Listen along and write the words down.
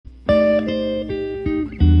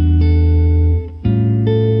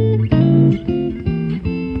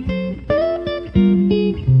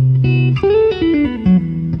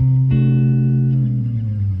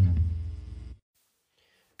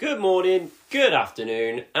Good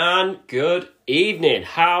afternoon and good evening.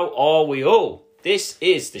 How are we all? This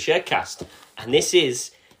is the Shedcast, and this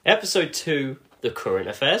is episode 2, the current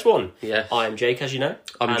affairs one. Yeah. I am Jake, as you know.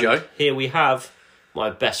 I'm Joe. Here we have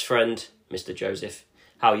my best friend, Mr. Joseph.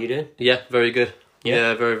 How are you doing? Yeah, very good.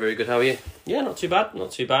 Yeah, very, very good. How are you? Yeah, not too bad,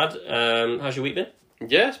 not too bad. How's your week been?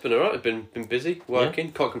 Yeah, it's been alright. I've been busy,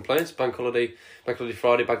 working, can't complain. It's bank holiday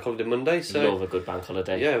Friday, bank holiday Monday. So Love a good bank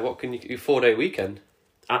holiday. yeah, what can you do? 4-day weekend.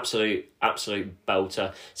 Absolute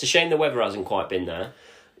belter. It's a shame the weather hasn't quite been there.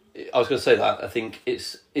 I was going to say that. I think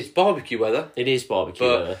it's barbecue weather, It is barbecue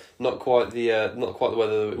but weather. not quite the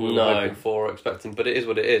weather that we were hoping for or expecting. But it is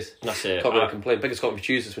what it is. That's it. Can't really complain. Beggars can't be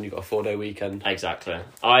choosers when you've got a 4-day weekend. Exactly.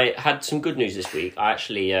 I had some good news this week. I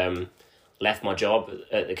actually left my job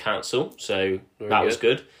at the council, so that was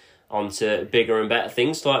good. On to bigger and better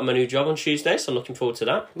things, starting my new job on Tuesday, so I'm looking forward to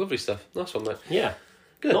that. Lovely stuff. Nice one, mate. Yeah.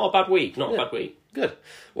 Good. Not a bad week, not a bad week. Good.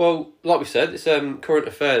 Well, like we said, it's current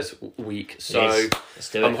affairs week, so Let's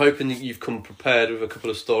do it. I'm hoping that you've come prepared with a couple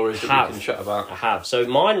of stories that we can chat about. I have. So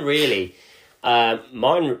mine really,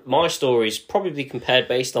 my stories probably compared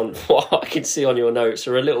based on what I can see on your notes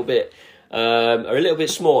are a little bit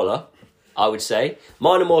smaller, I would say.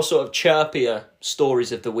 Mine are more sort of chirpier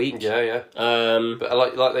stories of the week. Yeah.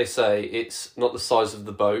 But like they say, it's not the size of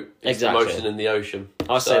the boat, it's Exactly. the motion in the ocean.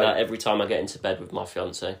 I say that every time I get into bed with my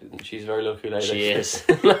fiancée. She's a very lucky lady. She is.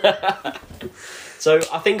 So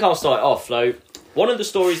I think I'll start off. Like, one of the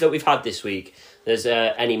stories that we've had this week, there's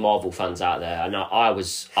any Marvel fans out there, and I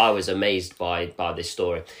was amazed by this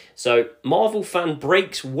story. So, Marvel fan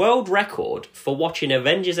breaks world record for watching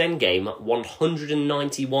Avengers Endgame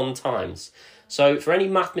 191 times. So, for any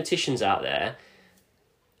mathematicians out there,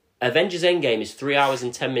 Avengers Endgame is 3 hours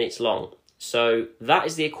and 10 minutes long. So, that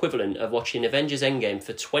is the equivalent of watching Avengers Endgame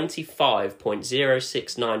for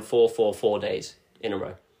 25.069444 days in a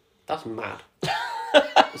row. That's mad.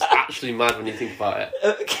 It's actually mad when you think about it.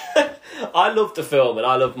 I love the film and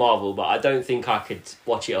I love Marvel, but I don't think I could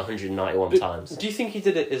watch it 191 times. Do you think he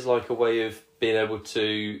did it as like a way of being able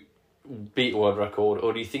to beat a world record,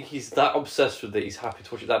 or do you think he's that obsessed with it he's happy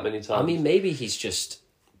to watch it that many times? I mean, maybe he's just,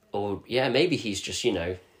 you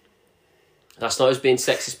know... That's not us being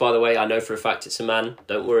sexist, by the way. I know for a fact it's a man.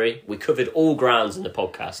 Don't worry. We covered all grounds in the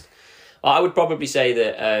podcast. I would probably say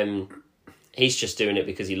that he's just doing it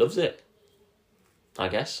because he loves it, I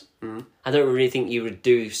guess. Mm. I don't really think you would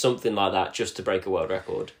do something like that just to break a world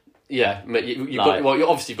record. Yeah, you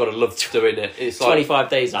obviously got to love doing it. It's like 25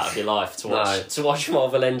 days out of your life to watch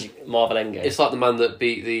Marvel Endgame. It's like the man that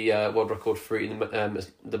beat the world record for eating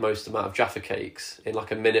the most amount of Jaffa cakes in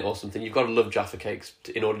like a minute or something. You've got to love Jaffa cakes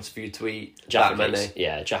in order for you to eat Jaffa that cakes. many.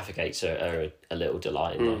 Yeah, Jaffa cakes are a little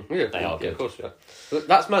delight. Yeah, they are good. Of course, yeah.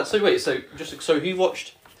 That's mad. So wait, so he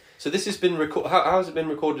watched. So this has been how has it been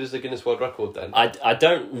recorded as the Guinness World Record then? I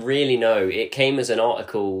don't really know. It came as an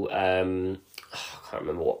article. I can't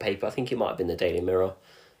remember what paper. I think it might have been the Daily Mirror,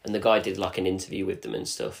 and the guy did like an interview with them and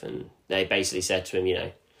stuff, and they basically said to him, you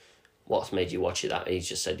know, what's made you watch it? That he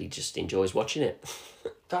just said he just enjoys watching it.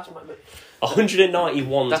 That's my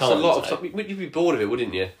 191 That's times. A lot of time. You'd be bored of it,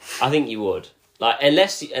 wouldn't you? I think you would. Like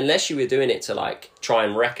unless you were doing it to like try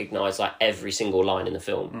and recognise like every single line in the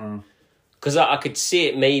film, because I could see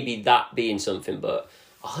it maybe that being something, but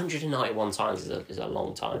 191 times is a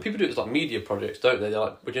long time. People do it as like media projects, don't they? They're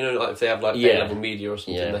like, but you know, like if they have like A-level media or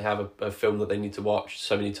something, they have a film that they need to watch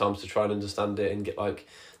so many times to try and understand it and get like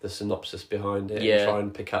the synopsis behind it and try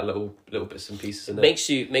and pick out little bits and pieces in it.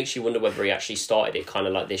 Makes you wonder whether he actually started it kind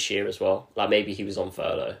of like this year as well. Like maybe he was on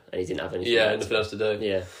furlough and he didn't have anything. Nothing else to do.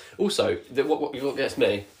 Yeah. Also, what gets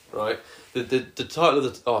me, right? The title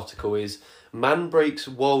of the article is "Man breaks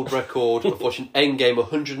world record of watching Endgame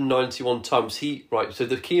 191 times." So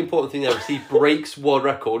the key important thing there is he breaks world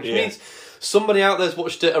record, which means somebody out there's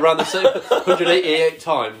watched it around the same 188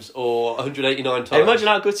 times or 189 times. Imagine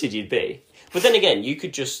how gutted you'd be. But then again, you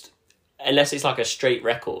could just, unless it's like a straight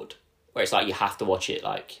record, where it's like you have to watch it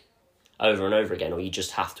like over and over again, or you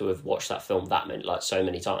just have to have watched that film so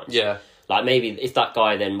many times. Yeah. Like maybe if that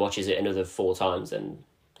guy then watches it another 4 times, then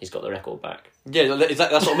he's got the record back. Yeah, exactly.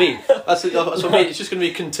 That's what I mean. That's what I mean. It's just going to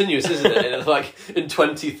be continuous, isn't it? Like in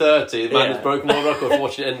 2030, the man has broken world record for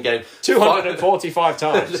watching Endgame 245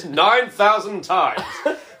 times, 9,000 times.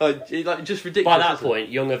 Like just ridiculous. By that point,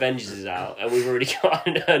 Young Avengers is out, and we've already got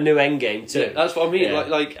a new Endgame too. Yeah, that's what I mean. Yeah.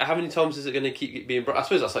 Like how many times is it going to keep being broken? I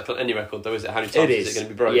suppose that's like on any record, though, is it? How many times is it going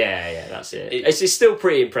to be broken? Yeah, that's it. It's still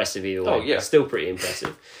pretty impressive either way. Oh, yeah. It's still pretty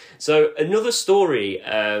impressive. So another story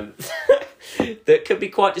that could be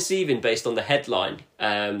quite deceiving based on the headline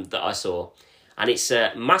that I saw, and it's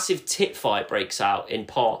a massive tit fight breaks out in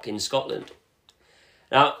park in Scotland.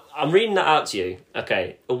 Now, I'm reading that out to you.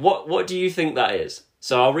 Okay, what do you think that is?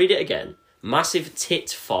 So I'll read it again. Massive tit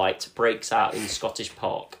fight breaks out in Scottish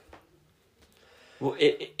Park. Well,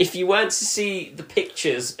 if you weren't to see the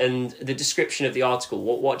pictures and the description of the article,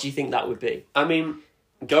 what do you think that would be? I mean,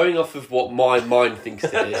 going off of what my mind thinks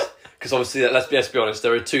it is, because obviously, let's be honest,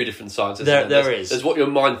 there are two different sides. There is. There's what your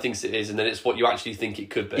mind thinks it is, and then it's what you actually think it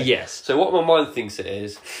could be. Yes. So what my mind thinks it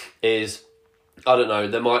is, I don't know,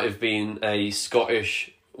 there might have been a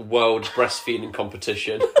Scottish world breastfeeding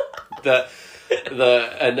competition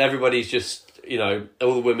and everybody's just,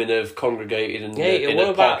 all the women have congregated in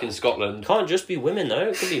a park in Scotland. Can't just be women, though.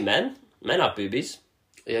 It could be men. Men have boobies.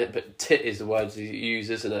 Yeah, but tit is the word you use,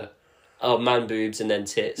 isn't it? Oh, man boobs and then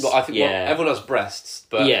tits. But I think everyone has breasts,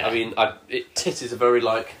 but yeah. I mean, tit is a very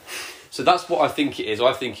so that's what I think it is.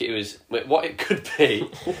 I think it was, what it could be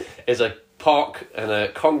is a park and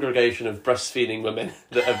a congregation of breastfeeding women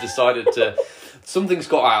that have decided something's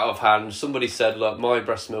got out of hand. Somebody said, look, my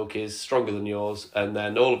breast milk is stronger than yours, and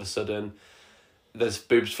then all of a sudden there's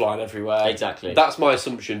boobs flying everywhere. Exactly. That's my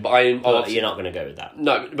assumption, but you're not going to go with that.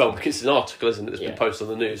 No, well, because it's an article, isn't it? It's been posted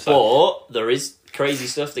on the news. So. But there is crazy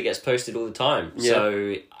stuff that gets posted all the time. Yeah.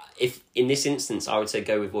 So if in this instance, I would say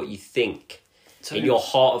go with what you think. So in your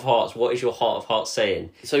heart of hearts, what is your heart of hearts saying?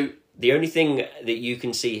 So the only thing that you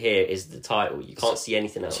can see here is the title. You can't see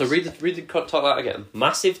anything else. So read the title out again.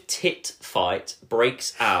 Massive tit fight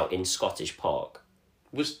breaks out in Scottish Park.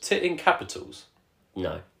 Was tit in capitals?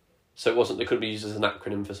 No. So it wasn't. It could be used as an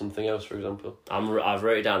acronym for something else, for example. I've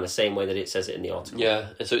wrote it down the same way that it says it in the article. Yeah,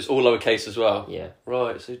 and so it's all lowercase as well. Yeah.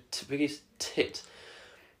 Right. So biggest tit.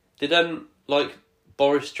 Did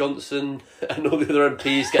Boris Johnson and all the other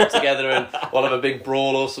MPs get together and want to have a big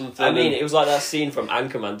brawl or something? I mean, it was like that scene from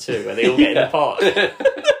Anchorman 2 where they all get in the park. They're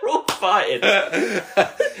all fighting.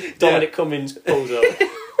 Dominic Cummings pulls up.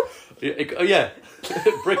 Oh yeah.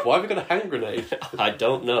 Brick, why have you got a hand grenade? I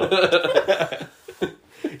don't know.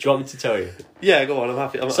 Do you want me to tell you? Yeah, go on, I'm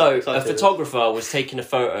happy. So, a photographer was taking a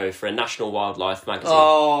photo for a National Wildlife magazine.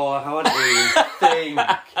 Oh, how I didn't even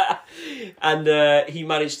think. And he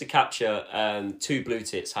managed to capture two blue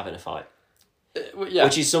tits having a fight. Yeah.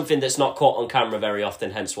 Which is something that's not caught on camera very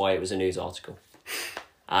often, hence why it was a news article.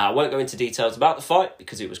 I won't go into details about the fight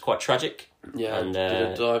because it was quite tragic. Yeah, and did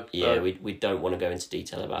it die? yeah, we don't want to go into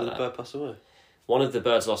detail about that. Did the bird pass away? One of the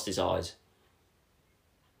birds lost his eyes.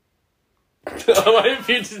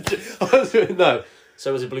 No.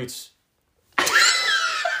 So was a blue...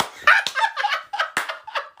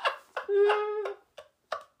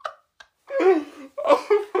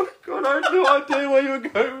 Oh my god, I had no idea where you were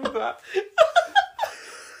going with that.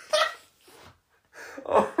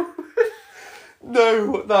 Oh.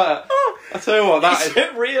 No, that. I tell you what, that is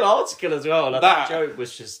a real article as well. Like, that joke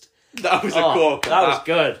was just... That was a corker. That was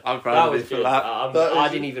good. I'm proud of you for that. I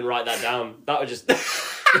didn't even write that down. That was just...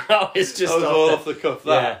 that was all off the cuff.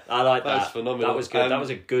 Yeah, I like that. That was phenomenal. That was good. That was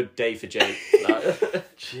a good day for Jake.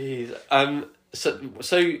 Jeez. So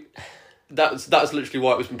that's literally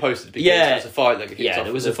why it was been posted, because there was a fight that kicked off.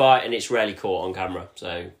 There was a fight and it's rarely caught on camera.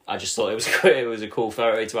 So I just thought it was a cool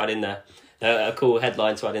photo to add in there. A cool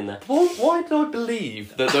headline to add in there. Why did I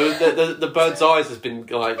believe that the bird's eyes has been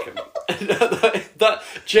like that?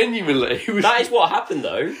 Genuinely, that is what happened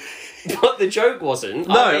though. But the joke wasn't.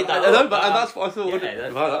 No, I know, but that's what I thought. Yeah,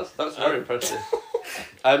 wow, that's very impressive.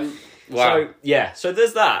 Wow. So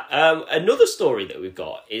there's that. Another story that we've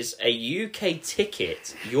got is a UK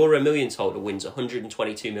ticket. You're a Millions holder wins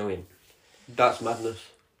 122 million. That's madness.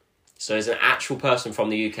 So there's an actual person from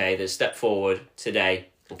the UK that stepped forward today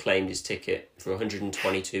and claimed his ticket for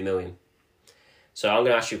 122 million. So I'm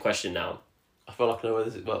going to ask you a question now. I feel like I know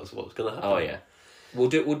what's going to happen. Oh yeah.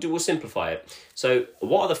 We'll simplify it. So,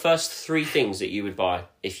 what are the first three things that you would buy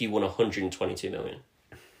if you won 122 million?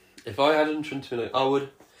 If I had 122 million,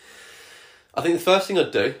 I think the first thing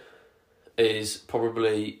I'd do is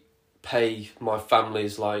probably pay my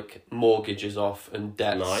family's mortgages off and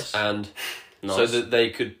debts. Nice. And nice. So that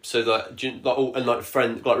they could,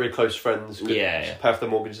 really close friends could pay off their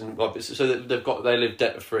mortgages, and so that they live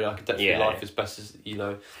debt free, a debt free life as best as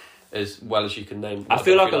as well as you can name. I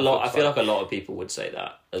feel like a lot of people would say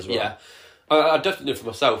that as well. Yeah, I definitely for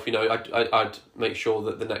myself. I'd make sure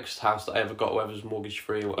that the next house that I ever got, whether it was mortgage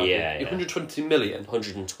free or whatever. Yeah. 120 million.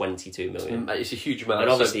 122 million. It's a huge amount. And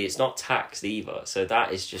obviously, it's not taxed either. So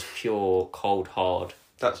that is just pure cold hard.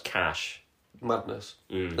 That's cash. Madness.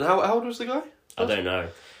 And how old was the guy? I don't know.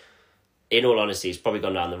 In all honesty, he's probably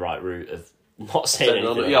gone down the right route of not saying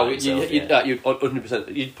anything about himself, you'd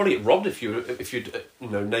 100%. You'd probably get robbed if you'd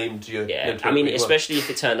named your. Yeah, I mean, especially if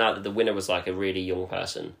it turned out that the winner was like a really young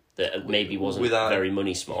person that maybe wasn't very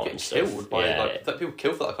money smart and stuff. That people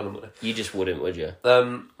kill for that kind of money. You just wouldn't, would you?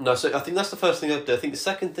 No. So I think that's the first thing I'd do. I think the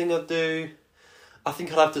second thing I'd do, I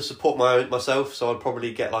think I'd have to support myself. So I'd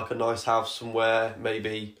probably get like a nice house somewhere,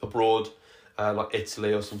 maybe abroad, like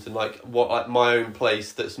Italy or something, like my own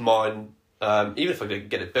place that's mine. Even if I could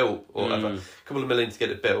get it built or whatever, a couple of million to get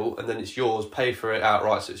it built, and then it's yours, pay for it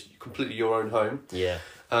outright, so it's completely your own home. Yeah.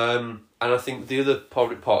 And I think the other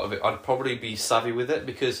part of it, I'd probably be savvy with it,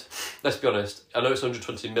 because, let's be honest, I know it's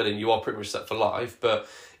 120 million, you are pretty much set for life, but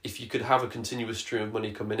if you could have a continuous stream of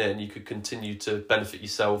money coming in, you could continue to benefit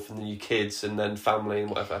yourself and then your kids and then family and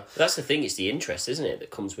whatever. That's the thing, it's the interest, isn't it, that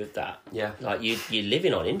comes with that? Yeah. Like, you're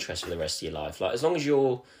living on interest for the rest of your life. Like, as long as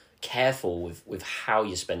you're careful with how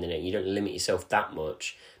you're spending it, you don't limit yourself that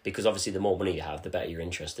much, because obviously the more money you have, the better your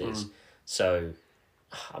interest is. So,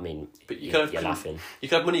 I mean, but you're laughing. You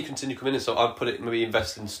can have money continue coming in, so I'd put it, maybe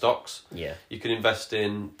invest in stocks. Yeah. You can invest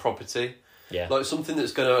in property. Yeah. Like something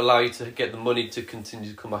that's going to allow you to get the money to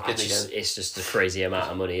continue to come back in again. It's just a crazy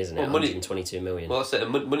amount of money, isn't it? 122 million. Well, that's it.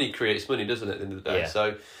 And money creates money, doesn't it, at the end of the day? Yeah.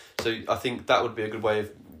 So I think that would be a good way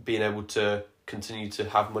of being able to continue to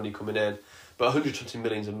have money coming in. But 120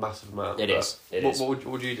 million is a massive amount. It is. What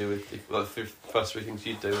would you do with the first three things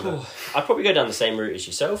you'd do with it? I'd probably go down the same route as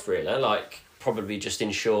yourself, really. Like, probably just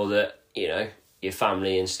ensure that, your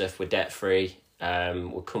family and stuff were debt-free,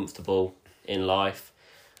 were comfortable in life.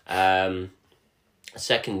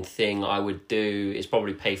 Second thing I would do is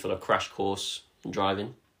probably pay for a crash course in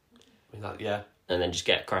driving. Yeah. And then just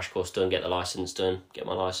get a crash course done, get the licence done, get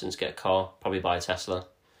my licence, get a car, probably buy a Tesla.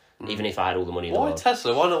 Even if I had all the money in the world. Why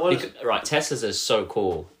Tesla? Why not? Right, Teslas are so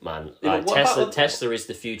cool, man. Like, Tesla is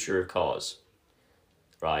the future of cars.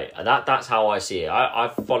 Right, and that's how I see it.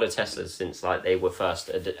 I've followed Teslas since like they were first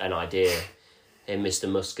an idea in Mr.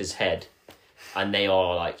 Musk's head, and they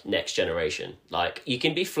are like next generation. Like, you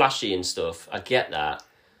can be flashy and stuff, I get that,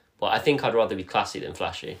 but I think I'd rather be classy than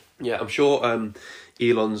flashy. Yeah, I'm sure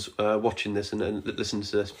Elon's watching this and listening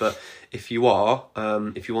to this, but if you are,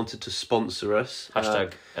 if you wanted to sponsor us...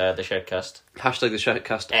 Hashtag the Shedcast. Hashtag the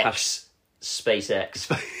Shedcast. SpaceX.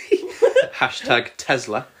 Hashtag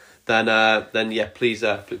Tesla. Then yeah, please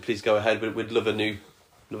go ahead. We'd love a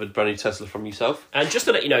brand new Tesla from yourself. And just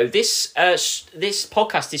to let you know, this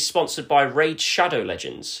podcast is sponsored by Raid Shadow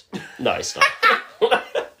Legends. No, it's not.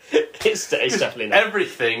 It's definitely not.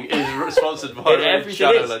 Everything is sponsored by Raid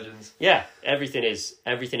Shadow Legends. Yeah, everything is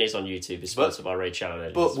on YouTube is sponsored by Raid Shadow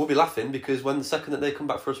Legends. But we'll be laughing because when the second that they come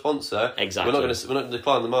back for a sponsor, exactly, we're not going to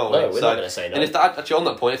decline them, are we? No, we're not going to say no. And if actually on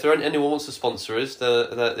that point, if anyone wants to sponsor us,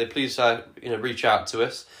 they please reach out to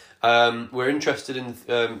us. We're interested in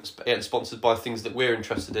getting sponsored by things that we're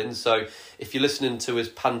interested in. So if you're listening to us,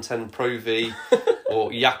 Pantene Pro V or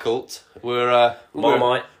Yakult, we're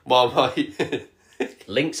Marmite.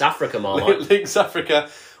 Lynx Africa, Marmite. Lynx Africa.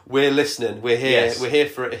 We're listening. We're here. Yes. We're here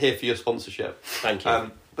for your sponsorship. Thank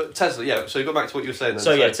you. But Tesla, yeah. So go back to what you were saying then.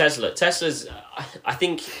 So yeah, Tesla's. I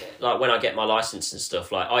think like when I get my license and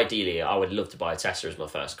stuff, like ideally, I would love to buy a Tesla as my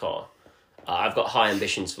first car. I've got high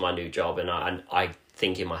ambitions for my new job, and I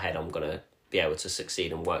think in my head I'm gonna be able to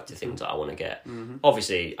succeed and work to things that I want to get. Mm-hmm.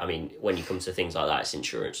 Obviously, I mean, when you come to things like that, it's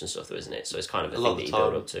insurance and stuff, though, isn't it? So it's kind of a thing that you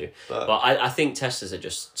build up to. But I think Teslas are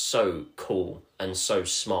just so cool and so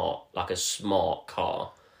smart, like a smart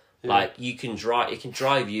car. Yeah. Like it can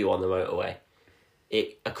drive you on the motorway.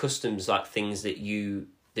 It accustoms like things that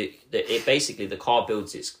it basically the car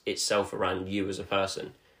builds itself around you as a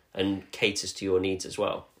person and caters to your needs as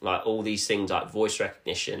well. Like all these things like voice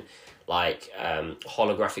recognition, like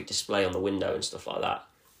holographic display on the window and stuff like that.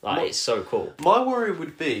 Like it's so cool. My worry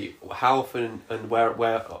would be how often and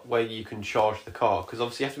where you can charge the car, because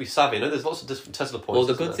obviously you have to be savvy. I know there's lots of different Tesla points. Well,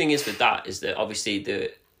 the good thing is that obviously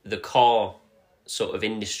the car sort of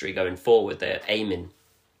industry going forward, they're aiming,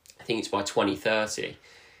 I think it's by 2030,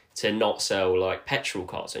 to not sell like petrol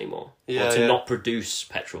cars anymore, or to not produce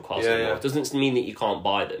petrol cars anymore. Yeah. It doesn't mean that you can't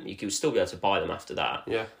buy them. You can still be able to buy them after that,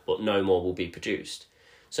 but no more will be produced.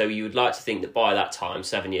 So you would like to think that by that time,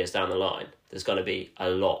 7 years down the line, there's going to be a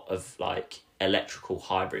lot of like electrical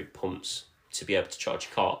hybrid pumps to be able to charge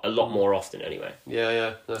your car a lot more often anyway.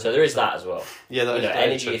 Yeah. No, so there is that as well. Yeah,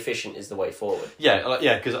 energy efficient is the way forward. Yeah,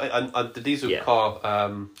 because the diesel car,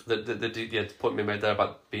 the point we made there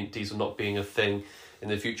about diesel not being a thing in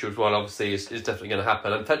the future as well, obviously is definitely going to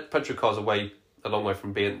happen. And petrol cars are a long way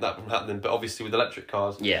from happening, but obviously with electric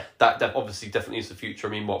cars, that obviously definitely is the future. I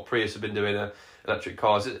mean, Prius have been doing electric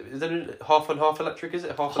cars. Is it half and half electric? Is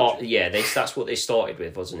it half? Yeah, that's what they started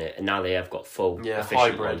with, wasn't it? And now they have got full efficient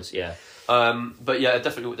hybrid ones. Yeah. But yeah, it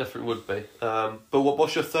definitely would be. But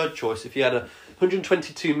what's your third choice? If you had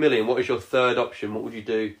 122 million, what is your third option? What would you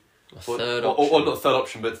do? Third option, or not third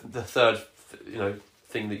option, but the third,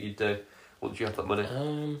 thing that you'd do. What would you have that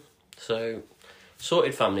money? So,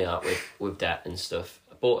 sorted family out with debt and stuff.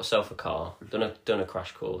 Bought myself a car. Done a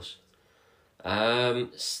crash course.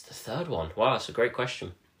 It's the third one. Wow, that's a great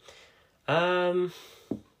question. Do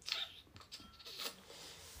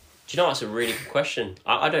you know, that's a really good question.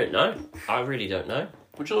 I don't know. I really don't know.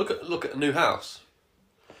 Would you look at a new house?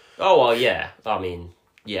 Oh, well, yeah. I mean,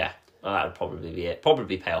 yeah. That would probably be it.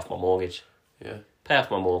 Probably pay off my mortgage. Yeah. Pay off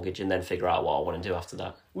my mortgage and then figure out what I want to do after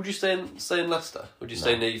that. Would you stay in Leicester? Would you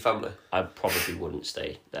stay near your family? I probably wouldn't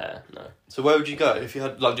stay there, no. So where would you go? If you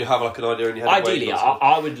had, do you have an idea in your head? Ideally,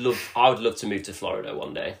 I would love to move to Florida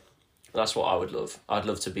one day. That's what I would love. I'd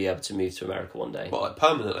love to be able to move to America one day. What, like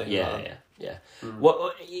permanently? Yeah.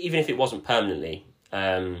 Well, even if it wasn't permanently,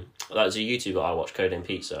 there's a YouTuber I watch, Codename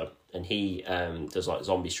Pizza, and he does like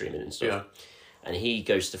zombie streaming and stuff. Yeah. And he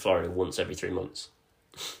goes to Florida once every 3 months.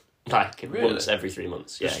 Really? Once every 3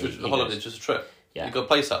 months. Just he a holiday, goes, just a trip. Yeah. You got a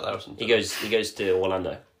place out there or something? He goes to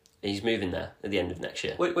Orlando. He's moving there at the end of next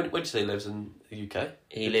year. Where do you say he lives in the UK?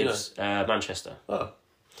 He lives Manchester. Oh.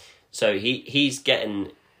 So he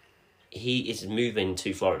is moving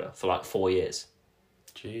to Florida for like 4 years.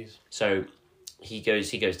 Jeez. So he goes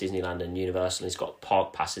Disneyland and Universal, and he's got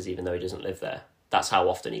park passes even though he doesn't live there. That's how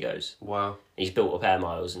often he goes. Wow. He's built up air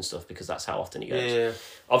miles and stuff because that's how often he goes. Yeah.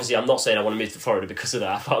 Obviously, I'm not saying I want to move to Florida because of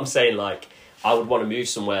that, but I'm saying like I would want to move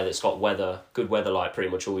somewhere that's got good weather like pretty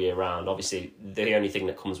much all year round. Obviously, the only thing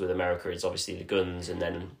that comes with America is obviously the guns and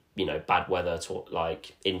then, bad weather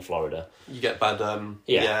like in Florida. You get bad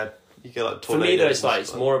you get like tornadoes. For me though, it's like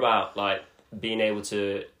it's more about like being able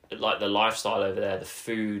to like the lifestyle over there. The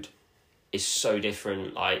food is so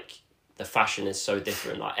different, like the fashion is so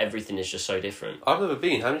different, like everything is just so different. I've never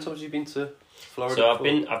been. How many times have you been to Florida? So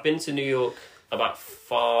I've been to New York about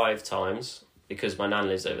 5 times because my nan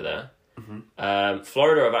lives over there. Mm-hmm.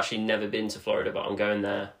 Florida, I've actually never been to Florida, but I'm going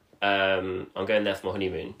there. I'm going there for my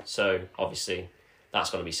honeymoon, so obviously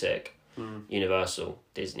that's going to be sick. Universal,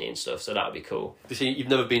 Disney and stuff, so that would be cool. So you've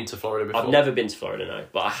never been to Florida before? I've never been to Florida, no,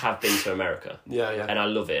 but I have been to America. Yeah. And I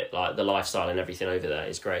love it. Like the lifestyle and everything over there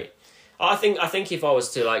is great. I think if I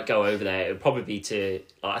was to like go over there, it would probably be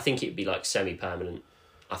I think it'd be like semi-permanent.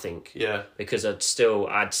 I think. Yeah. Because I'd still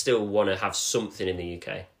want to have something in the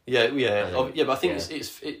UK. Yeah. But I think it's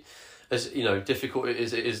as difficult it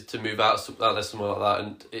is to move out there somewhere like that,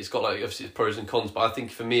 and it's got like obviously its pros and cons. But I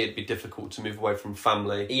think for me it'd be difficult to move away from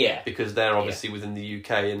family. Yeah. Because they're obviously within the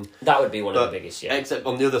UK, and that would be one of the biggest. Yeah. Except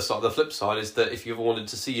on the other side, the flip side is that if you ever wanted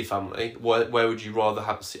to see your family, where would you rather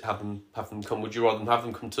have them come? Would you rather have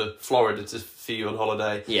them come to Florida to see you on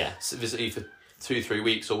holiday? Yeah. Visit you for 2-3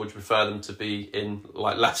 weeks, or would you prefer them to be in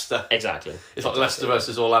like Leicester? Exactly. It's like Leicester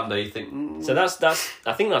versus Orlando. You think so? That's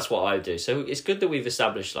I think that's what I would do. So it's good that we've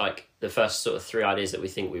established like the first sort of 3 ideas that we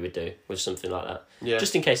think we would do with something like that. Yeah.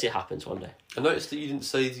 Just in case it happens one day. I noticed that you didn't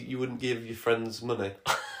say that you wouldn't give your friends money.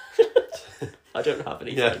 I don't have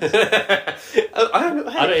any friends.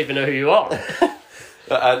 I don't even know who you are.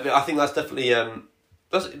 I think that's definitely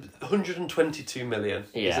that's 122 million.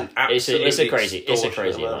 Yeah, it's a crazy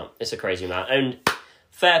amount. It's a crazy amount, and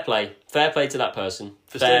fair play to that person.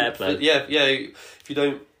 Fair play. Yeah.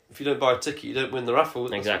 If you don't buy a ticket, you don't win the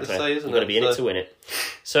raffle. Exactly. That's what they say, isn't You've got to be in it to win it.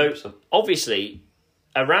 So obviously,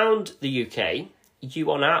 around the UK,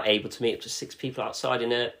 you are now able to meet up to 6 people outside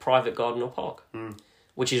in a private garden or park,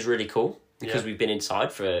 which is really cool because we've been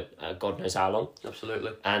inside for God knows how long.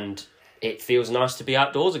 Absolutely. And it feels nice to be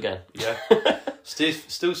outdoors again. Yeah.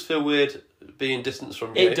 Still feel weird being distanced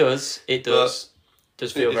from you. It does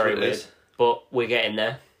feel very weird. But we're getting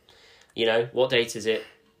there. What date is it?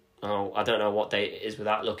 Oh, I don't know what date it is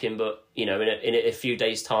without looking, but, in a few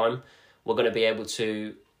days' time, we're going to be able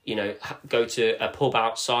to, go to a pub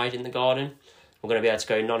outside in the garden. We're going to be able to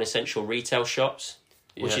go non-essential retail shops,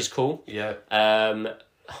 which is cool. Yeah.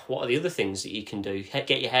 What are the other things that you can do?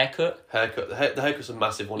 Get your hair cut? The haircut's a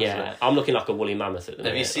massive one, isn't it? I'm looking like a woolly mammoth at the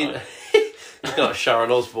minute. Have you seen... You've got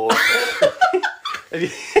Sharon Osbourne.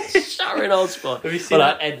 Sharon Osbourne. Have you seen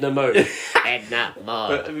like Edna Mode? Edna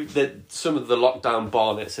Mode. Some of the lockdown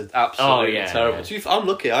bonnets are absolutely terrible. Yeah. I'm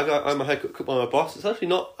lucky. I got my haircut cut by my boss. It's actually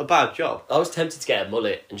not a bad job. I was tempted to get a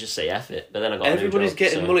mullet and just say F it, but then I got everybody's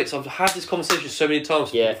getting mullets. I've had this conversation so many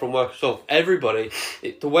times with people from work as well. Everybody,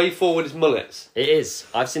 the way forward is mullets. It is.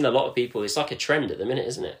 I've seen a lot of people. It's like a trend at the minute,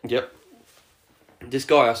 isn't it? Yep. This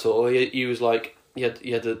guy I saw, he was like he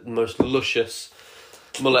had the most luscious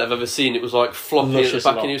mullet I've ever seen. It was like floppy at the Luscious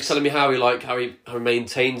back, and he locks. was telling me how he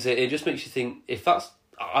maintains it. It just makes you think, if that's,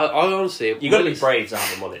 I honestly, You've got to be brave to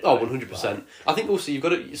have a mullet. Oh, though. 100%. I think also you've got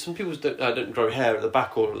to. Some people don't grow hair at the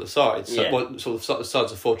back or at the sides. So, Yeah. well, sort of the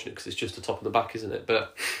sides are fortunate because it's just the top and the back, isn't it?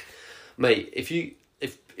 But mate,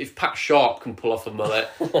 if Pat Sharp can pull off a mullet,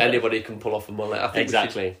 anybody can pull off a mullet. I think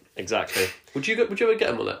Exactly. Would you ever get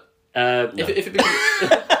a mullet? No. If it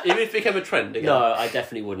became, even if it became a trend again? No, I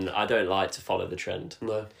definitely wouldn't. I don't like to follow the trend.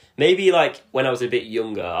 No. Maybe like when I was a bit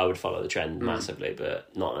younger, I would follow the trend massively,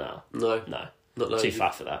 but not now. No. No. Not now. Too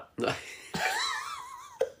fat for that. No.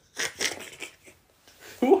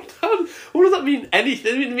 What does that mean?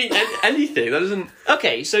 Anything? It doesn't mean anything. That doesn't.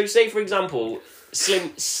 Okay, so say for example,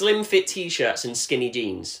 slim fit t-shirts and skinny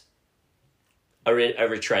jeans are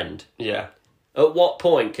a trend. Yeah. At what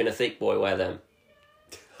point can a thick boy wear them?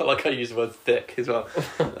 I like how you use the word thick as well.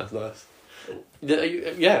 That's nice. Yeah, I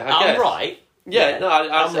guess. I'm right. Yeah, no,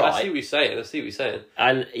 I'm right. I see what you're saying.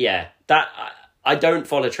 And yeah, that I don't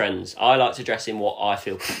follow trends. I like to dress in what I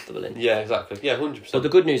feel comfortable in. Yeah, exactly. Yeah, 100%. But the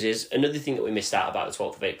good news is, another thing that we missed out about the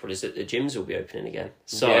 12th of April is that the gyms will be opening again.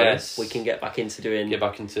 So Yes. we can get back into doing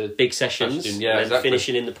big sessions yeah, and exactly.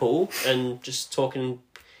 finishing in the pool and just talking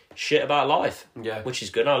shit about life. Yeah. Which is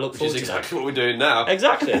good. I look forward Which is to that. exactly what we're doing now.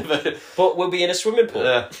 Exactly. But we'll be in a swimming pool.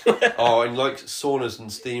 Yeah. Oh, and like saunas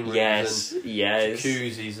and steam rooms Yes. and Yes.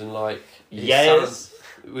 jacuzzis and like... Yes.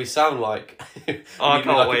 We sound like... I we can't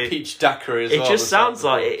like wait. a peach daiquiri as It well. just sounds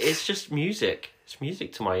like it's just music. It's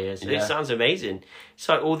music to my ears. Yeah. It sounds amazing. It's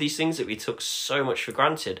like all these things that we took so much for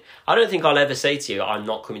granted. I don't think I'll ever say to you, I'm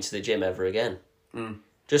not coming to the gym ever again.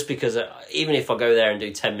 Just because even if I go there and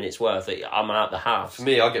do 10 minutes worth, I'm out the house. For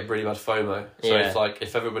me, I get really bad FOMO. So Yeah.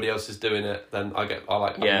 if everybody else is doing it, then I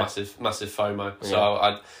like Yeah. massive FOMO.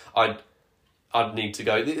 So I'd need to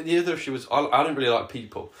go. The other issue was I don't really like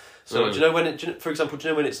people. So do you know when for example, do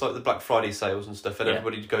you know when it's like the Black Friday sales and stuff, and Yeah.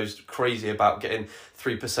 everybody goes crazy about getting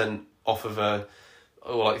 3% off of I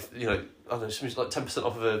don't know, something like 10%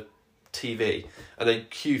 off of a TV, and they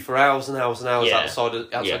queue for hours and hours and hours Yeah. outside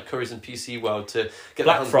Yeah. Curry's and PC World to get Black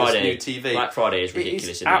their hands on Friday. this new TV. Black Friday is ridiculous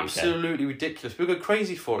It's in the UK. absolutely ridiculous. People go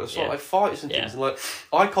crazy for it. It's Yeah. like fights and things, Yeah. and like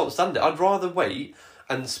I can't stand it. I'd rather wait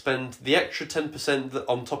and spend the extra 10%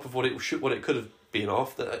 on top of what it could have been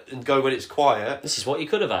off, and go when it's quiet. This is what you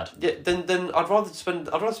could have had. Yeah, then I'd rather spend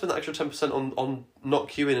that extra 10% on not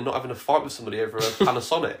queuing and not having a fight with somebody over a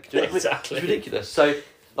Panasonic. Do you know what I mean? Exactly. It's ridiculous. So,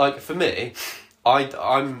 like for me, I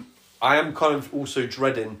am kind of also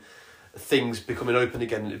dreading things becoming open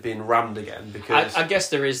again and it being rammed again because I guess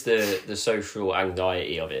there is the social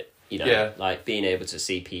anxiety of it, you know, Yeah. like being able to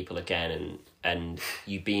see people again and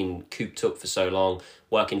you being cooped up for so long,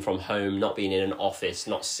 working from home, not being in an office,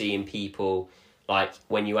 not seeing people. Like,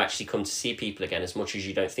 when you actually come to see people again, as much as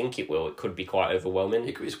you don't think it will, it could be quite overwhelming.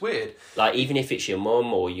 it's weird. Like, even if it's your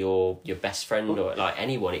mum or your best friend or, like,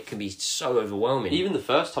 anyone, it can be so overwhelming. Even the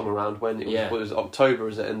first time around when it was, Yeah. it was October,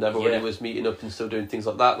 is it, and everybody Yeah. was meeting up and still doing things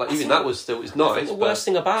like that. Like, I even think- that was still, it's I nice. think the worst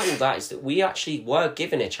thing about all that is that we actually were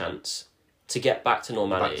given a chance to get back to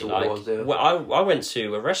normality. Back to what it was, yeah. Well, I went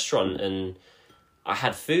to a restaurant and I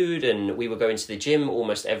had food and we were going to the gym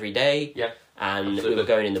almost every day. Yeah. And Absolutely. we were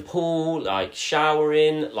going in the pool, like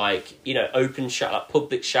showering, like, you know, like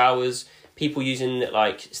public showers, people using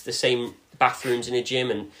like the same bathrooms in a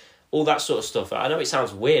gym and all that sort of stuff. I know it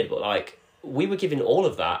sounds weird, but like we were given all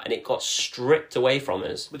of that and it got stripped away from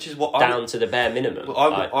us, Which is what down to the bare minimum.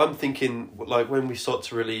 I'm thinking, like, when we start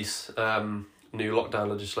to release new lockdown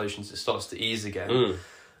legislations, it starts to ease again.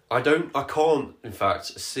 I can't, in fact,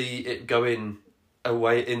 see it going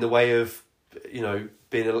away in the way of, you know,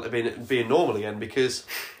 being normal again, because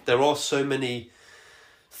there are so many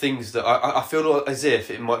things that I feel as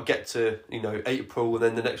if it might get to, you know, April and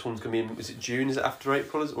then the next one's going to be in, is it June? Is it after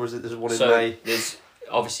April? Or is it there's one in May? There's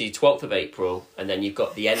obviously 12th of April and then you've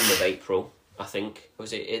got the end of April, I think.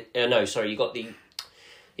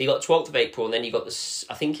 You got 12th of April and then you got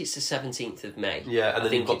I think it's the 17th of May. Yeah, and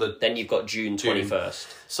then you've got June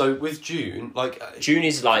 21st. So with June, like June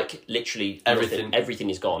is like literally Everything. Everything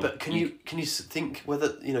is gone. But can you think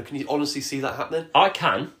whether, you know, can you honestly see that happening? I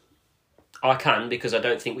can because I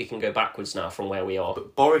don't think we can go backwards now from where we are.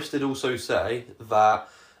 But Boris did also say that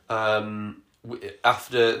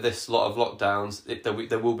after this lot of lockdowns,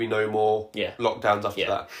 there will be no more lockdowns after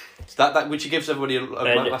that. So that which gives everybody a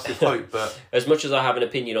massive hope. But as much as I have an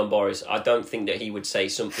opinion on Boris, I don't think that he would say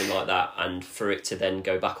something like that and for it to then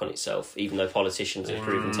go back on itself, even though politicians have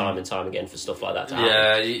proven time and time again for stuff like that to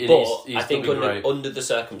happen. he's I think great. under the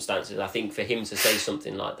circumstances, I think for him to say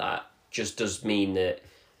something like that just does mean that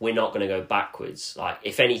we're not going to go backwards. Like,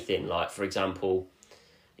 if anything, like, for example,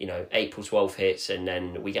 you know, April 12th hits and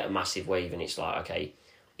then we get a massive wave and it's like, okay,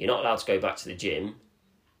 you're not allowed to go back to the gym,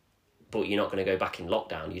 but you're not going to go back in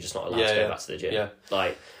lockdown. You're just not allowed to go back to the gym. Yeah.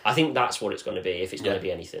 Like, I think that's what it's going to be, if it's going to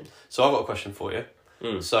be anything. So I've got a question for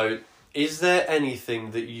you. So is there anything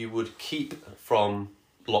that you would keep from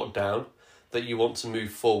lockdown that you want to move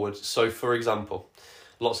forward? So, for example,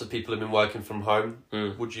 lots of people have been working from home.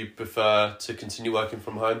 Would you prefer to continue working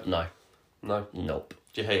from home? No. No? Nope.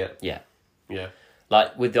 Do you hate it? Yeah. Yeah.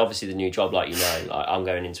 Like, with obviously the new job, like, you know, like, I'm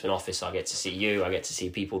going into an office, I get to see you, I get to see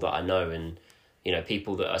people that I know and, you know,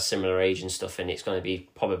 people that are similar age and stuff, and it's going to be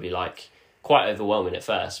probably, like, quite overwhelming at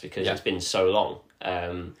first because it's been so long.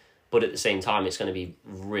 But at the same time, it's going to be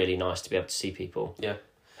really nice to be able to see people. Yeah.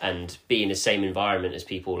 And be in the same environment as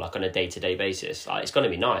people, like, on a day-to-day basis. Like, it's going to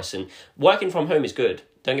be nice. And working from home is good.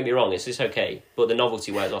 Don't get me wrong, it's okay. But the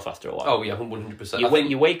novelty wears off after a while. Oh, yeah, 100%.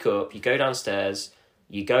 You wake up, you go downstairs,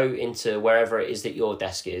 you go into wherever it is that your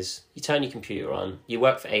desk is, you turn your computer on, you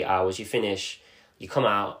work for 8 hours, you finish, you come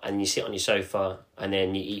out and you sit on your sofa and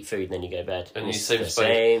then you eat food and then you go to bed. And it's you the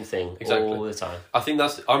same thing all the time. I think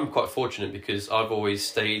I'm quite fortunate because I've always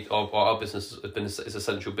stayed, our business has been is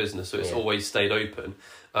essential business, so it's always stayed open.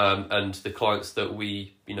 And the clients that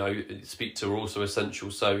we, you know, speak to are also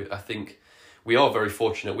essential. So I think we are very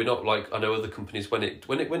fortunate. We're not like, I know other companies, when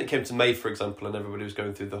it came to May, for example, and everybody was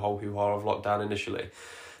going through the whole hoo-ha of lockdown initially,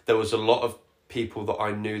 there was a lot of people that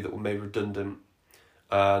I knew that were made redundant.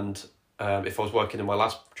 And if I was working in my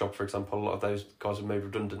last job, for example, a lot of those guys were made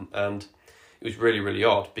redundant. And it was really, really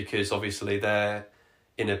odd because obviously they're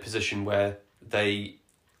in a position where they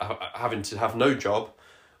are having to have no job,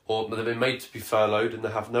 or they've been made to be furloughed and they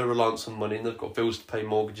have no reliance on money and they've got bills to pay,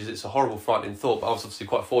 mortgages. It's a horrible, frightening thought, but I was obviously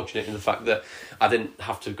quite fortunate in the fact that I didn't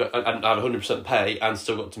have to go, I had 100% pay and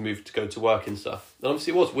still got to move to go to work and stuff. And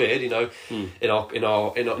obviously it was weird, you know, in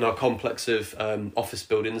our complex of office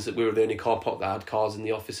buildings, that we were the only car park that had cars in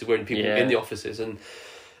the office, we were only people in the offices. And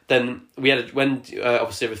then we had, when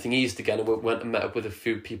obviously everything eased again, and we went and met up with a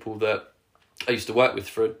few people that I used to work with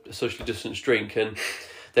for a socially distanced drink, and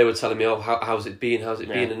they were telling me, oh, how's it been?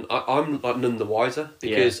 Been? And I'm like none the wiser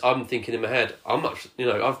because I'm thinking in my head, I'm not, you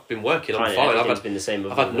know, I've been working, I'm fine. I've been the same.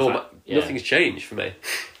 Nothing's changed for me.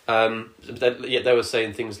 Yet they were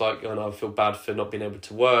saying things like, oh, no, I feel bad for not being able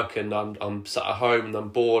to work, and I'm sat at home and I'm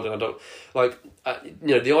bored, and I don't like,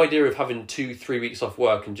 you know, the idea of having 2-3 weeks off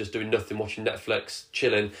work and just doing nothing, watching Netflix,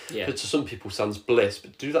 chilling. Yeah. But to some people sounds bliss.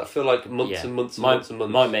 But do that feel like months and months and months and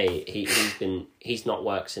months? My mate, he's not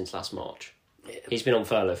worked since last March. He's been on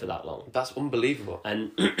furlough for that long. That's unbelievable.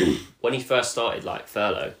 And when he first started, like,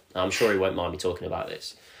 furlough, I'm sure he won't mind me talking about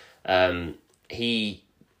this, he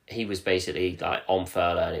was basically, like, on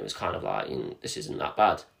furlough, and it was kind of like, you know, this isn't that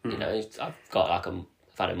bad. You know, I've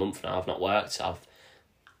had a month now, I've not worked, I've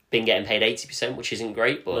been getting paid 80%, which isn't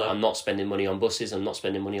great, but I'm not spending money on buses, I'm not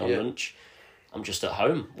spending money on lunch. I'm just at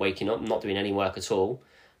home, waking up, not doing any work at all.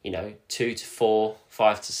 You know, 2 to 4,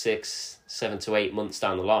 5 to 6, 7 to 8 months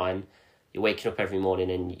down the line, you're waking up every morning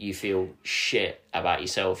and you feel shit about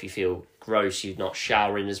yourself. You feel gross. You're not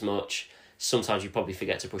showering as much. Sometimes you probably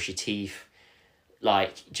forget to brush your teeth.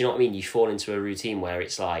 Like, do you know what I mean? You fall into a routine where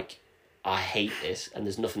it's like, I hate this and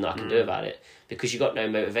there's nothing that I can do about it because you got no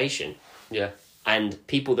motivation. Yeah. And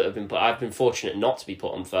people that have been I've been fortunate not to be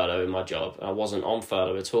put on furlough in my job. I wasn't on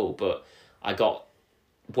furlough at all, but I got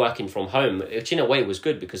working from home, which in a way was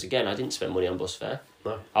good because, again, I didn't spend money on bus fare.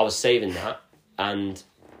 No. I was saving that, and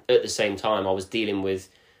at the same time I was dealing with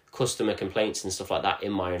customer complaints and stuff like that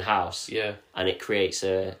in my own house. Yeah. And it creates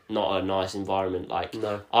not a nice environment. Like,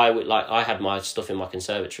 no. I had my stuff in my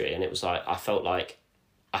conservatory, and it was like I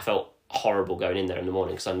felt horrible going in there in the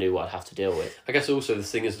morning because I knew what I'd have to deal with. I guess also the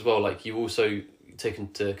thing is as well, like, you also take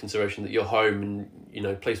into consideration that your home and, you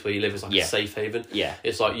know, place where you live is like a safe haven. Yeah.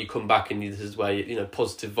 It's like you come back and this is where, you know,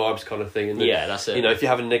 positive vibes kind of thing. And then, that's it. You know, if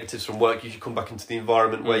you're having negatives from work, you should come back into the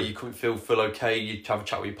environment where you can feel okay, you have a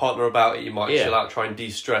chat with your partner about it, you might chill out, try and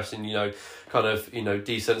de-stress and, you know, kind of, you know,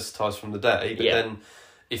 desensitise from the day. But then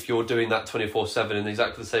if you're doing that 24/7 in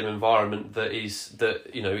exactly the same environment that,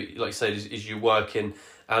 you know, like you said, is you working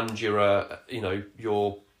and you're, you know,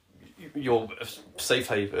 your safe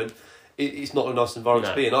haven, it's not a nice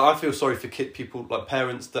environment to be in. I feel sorry for people, like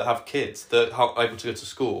parents that have kids that aren't able to go to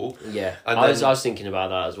school. Yeah, and I was thinking about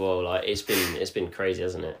that as well. Like, it's been crazy,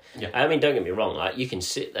 hasn't it? Yeah. I mean, don't get me wrong. Like, you can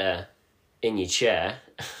sit there in your chair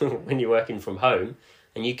when you're working from home,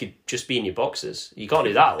 and you could just be in your boxers. You can't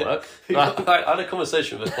do that at work. I had a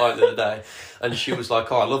conversation with a client the other day, and she was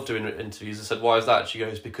like, "Oh, I love doing interviews." I said, "Why is that?" She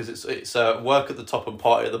goes, "Because it's work at the top and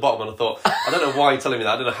party at the bottom." And I thought, I don't know why you're telling me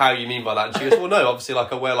that. I don't know how you mean by that. And she goes, "Well, no, obviously,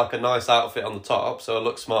 like I wear like a nice outfit on the top, so I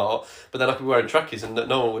look smart, but then I could be wearing trackies and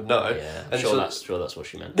no one would know." Yeah, I'm and sure that's what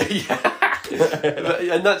she meant. Yeah.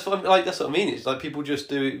 And that's what I mean. It's like people just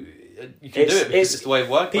do. You can do it because it's the way of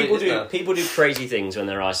working. People do crazy things when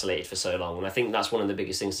they're isolated for so long, and I think that's one of the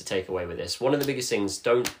biggest things to take away with this. One of the biggest things: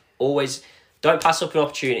 don't pass up an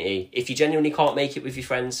opportunity. If you genuinely can't make it with your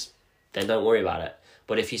friends, then don't worry about it.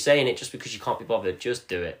 But if you're saying it just because you can't be bothered, just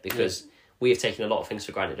do it, because we have taken a lot of things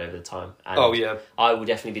for granted over the time. And I will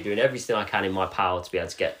definitely be doing everything I can in my power to be able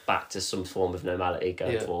to get back to some form of normality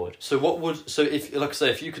going forward. So if, like I say,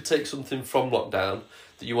 if you could take something from lockdown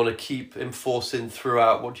that you want to keep enforcing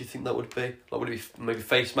throughout, what do you think that would be? Like, would it be maybe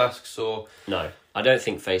face masks or? No, I don't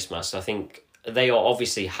think face masks. I think they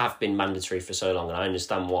have been mandatory for so long, and I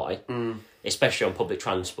understand why, especially on public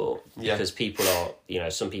transport, because people are,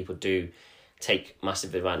 some people do take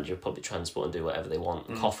massive advantage of public transport and do whatever they want,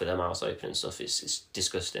 cough with their mouths open and stuff. It's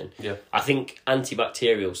disgusting. Yeah. I think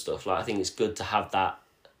antibacterial stuff, I think it's good to have that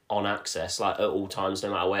on access, at all times,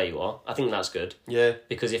 no matter where you are. I think that's good. Yeah.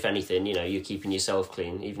 Because if anything, you're keeping yourself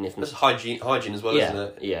clean, even if... That's hygiene as well, isn't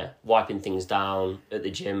it? Yeah. Wiping things down at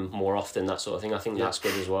the gym more often, that sort of thing. I think that's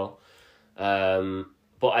good as well.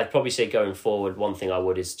 But I'd probably say going forward, one thing I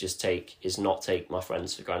would is not take my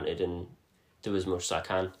friends for granted and do as much as I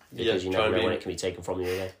can, because you never know when it can be taken from you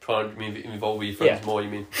again. Try and involve with your friends more, you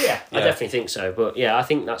mean? Yeah, I definitely think so. But yeah, I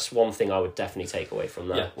think that's one thing I would definitely take away from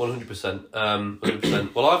that. Yeah, 100%.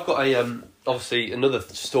 100%. Well, I've got obviously another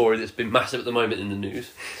story that's been massive at the moment in the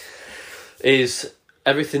news, is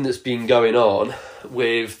everything that's been going on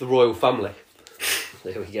with the royal family.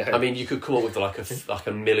 There we go. I mean, you could come up with like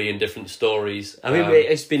a million different stories. I mean,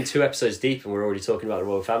 it's been 2 episodes deep and we're already talking about the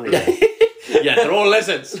royal family now. Yeah, they're all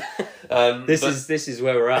lizards. This is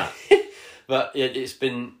where we're at. But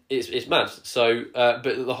it's mad. So, but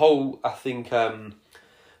the whole, I think, I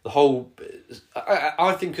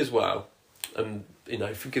think as well,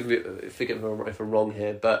 forgive me if I'm wrong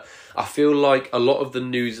here, but I feel like a lot of the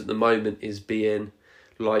news at the moment is being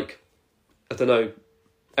like, I don't know,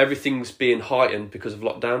 everything's being heightened because of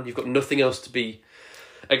lockdown. You've got nothing else to be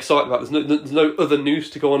excited about. There's no other news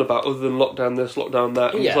to go on about other than lockdown this, lockdown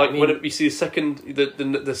that. And it's like when you see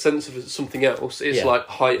the sense of something else, it's like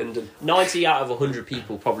heightened. And 90 out of 100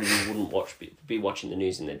 people probably wouldn't be watching the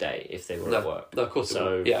news in the day if they were at work. No, of course.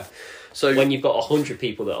 So yeah. So when you've got 100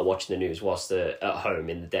 people that are watching the news whilst they're at home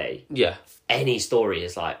in the day, any story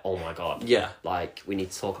is like, oh my god, like we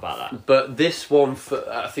need to talk about that. But this one,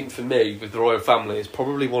 I think for me with the royal family, is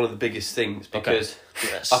probably one of the biggest things because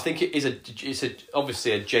I think it's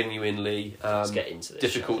obviously a genuinely Let's get into this,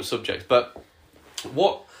 difficult subject. But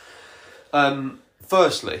what,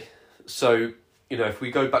 firstly, so if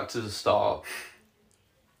we go back to the start,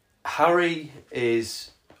 Harry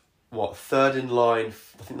is third in line.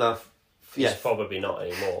 I think now. He's probably not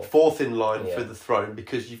anymore. Fourth in line for the throne,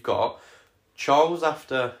 because you've got Charles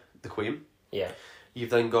after the Queen. Yeah.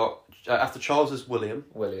 You've then got, after Charles is William.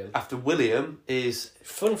 After William is...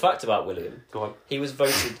 Fun fact about William. Go on. He was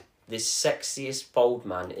voted the sexiest bald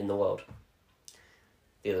man in the world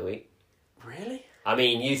the other week. Really? I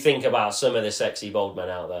mean, you think about some of the sexy bald men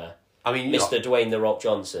out there. I mean... Mr. Dwayne The Rock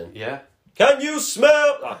Johnson. Yeah. Can you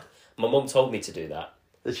smell... my mum told me to do that.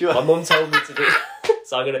 My mum told me to do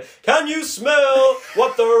so I'm going to... Can you smell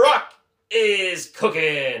what The Rock is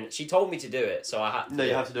cooking? She told me to do it, so I had to. No,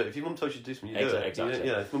 you have to do it. If your mum told you to do something, you do it. Exactly. If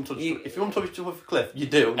your mum told you to jump off a cliff, you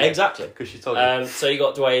do. Exactly. Because she told you. So you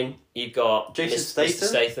got Dwayne, you've got Jason Mr.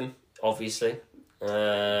 Statham, obviously.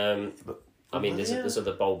 I mean, there's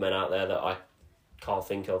other bold men out there that I can't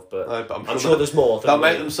think of, but, I'm sure there's more. They'll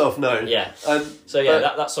make themselves known. Yeah. That's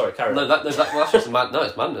sorry, carry on. That's just it's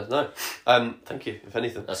madness. No. Thank you. If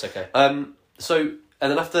anything, that's okay. So and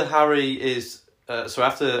then after Harry is,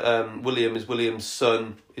 after William is William's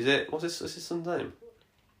son. Is it? What's his son's name?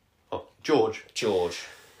 Oh, George.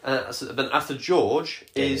 Then after George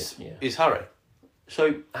is Harry.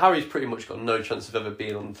 So Harry's pretty much got no chance of ever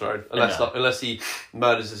being on the throne unless he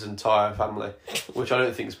murders his entire family, which I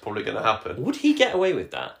don't think is probably going to happen. Would he get away with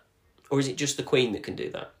that, or is it just the Queen that can do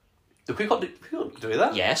that? The Queen can't do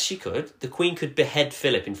that. Yes, she could. The Queen could behead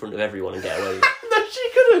Philip in front of everyone and get away with it. No, she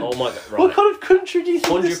couldn't. Oh my god! Right. What kind of country do you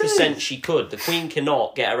think 100% she could. The Queen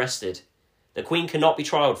cannot get arrested. The Queen cannot be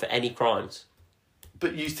tried for any crimes.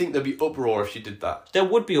 But you think there'd be uproar if she did that? There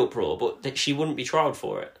would be uproar, but she wouldn't be tried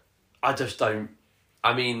for it. I just don't.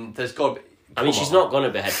 I mean, there's got to be... she's not going to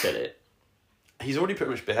behead Philip. He's already pretty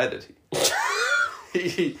much beheaded.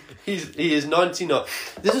 he is 99.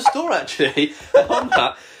 There's a story actually on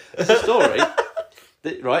that. There's a story.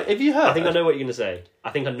 Right? Have you heard? I think I know what you're going to say. I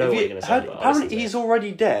think I know what you're going to say. Apparently, he's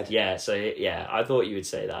already dead. Yeah. So yeah, I thought you would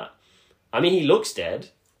say that. I mean, he looks dead.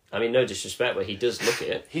 I mean, no disrespect, but he does look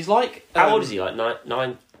it. He's like... How old is he? Like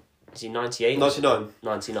nine? Is he 98? 99.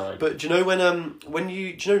 99. But do you know when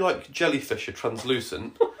you... Do you know, like, jellyfish are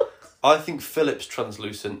translucent? I think Philip's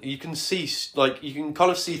translucent. You can see, like, you can kind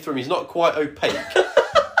of see through him. He's not quite opaque,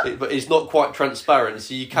 but he's not quite transparent,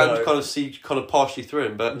 so you can kind of see kind of partially through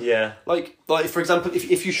him. But yeah, like for example,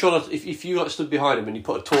 if you shot if you like stood behind him and you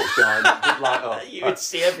put a torch behind him, like you would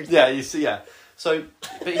see everything. Yeah, you see, yeah. So,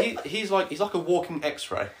 but he's like a walking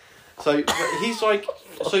X-ray. So but he's like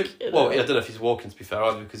so. Well, I don't know if he's walking, to be fair,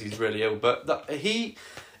 either, because he's really ill. But he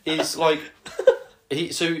is like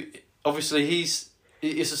So obviously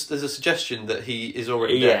there's a suggestion that he is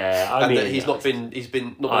already dead, and that he's not been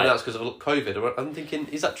announced because of COVID. I'm thinking,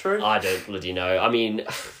 is that true? I don't bloody know. I mean,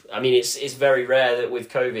 it's very rare that with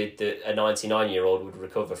COVID that a 99-year-old would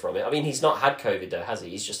recover from it. I mean, he's not had COVID though, has he?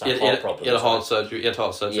 He's just had heart problems. He had heart surgery.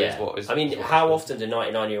 Yeah. How often do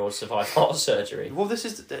 99-year-olds survive heart surgery? Well, this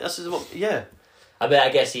is what. Yeah. I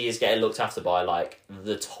guess he is getting looked after by like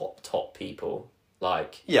the top people.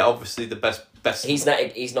 Like, yeah, obviously the best. He's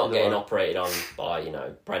not getting operated on by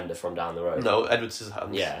Brenda from down the road. No, Edward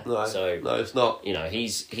Scissorhands. Yeah, no, it's not.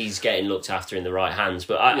 He's getting looked after in the right hands,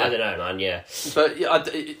 but I don't know, man. Yeah, but yeah,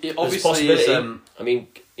 it obviously is. I mean,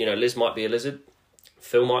 Liz might be a lizard.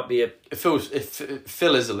 Phil might be a. Phil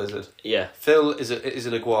is a lizard. Yeah, Phil is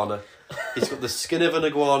an iguana. He's got the skin of an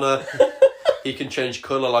iguana. He can change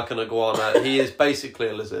colour like an iguana. He is basically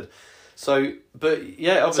a lizard. So, but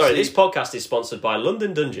yeah, obviously... Sorry, this podcast is sponsored by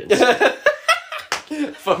London Dungeons.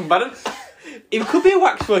 From Madam... It could be a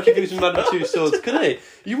waxwork if he was from Madame Tussauds, couldn't he?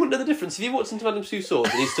 You wouldn't know the difference. If you walked into Madame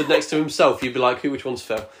Tussauds and he stood next to himself, you'd be like, which one's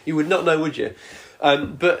Phil? You would not know, would you?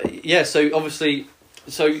 But, yeah, so obviously...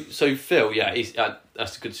 So Phil, yeah,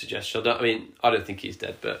 that's a good suggestion. I don't think he's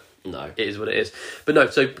dead, but... No. It is what it is. But no,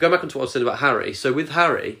 so going back on to what I was saying about Harry. So with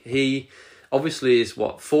Harry, he obviously is,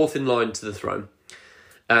 fourth in line to the throne.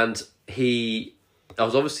 And... He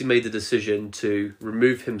has obviously made the decision to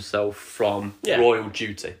remove himself from royal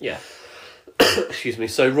duty. Yeah. Excuse me.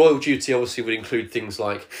 So royal duty obviously would include things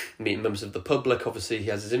like meeting members of the public. Obviously, he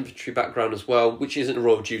has his infantry background as well, which isn't a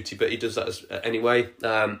royal duty, but he does that anyway.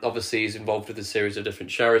 Obviously, he's involved with a series of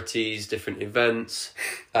different charities, different events.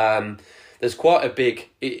 There's quite a big...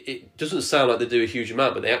 It doesn't sound like they do a huge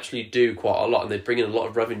amount, but they actually do quite a lot, and they bring in a lot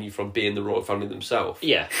of revenue from being the royal family themselves.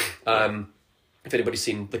 Yeah. If anybody's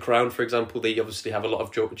seen The Crown, for example, they obviously have a lot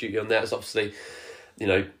of duty on there. It's obviously,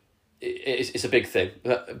 it's a big thing.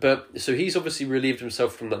 But so he's obviously relieved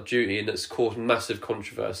himself from that duty, and it's caused massive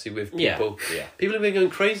controversy with people. Yeah. People have been going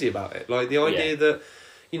crazy about it. Like the idea that,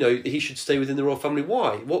 he should stay within the royal family.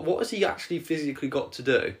 Why? What has he actually physically got to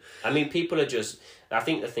do? I mean, people are just... I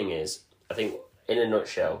think the thing is, in a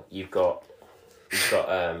nutshell, you've got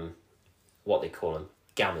what they call them,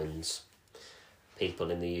 gammons. People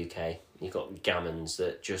in the UK. You've got gammons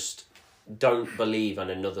that just don't believe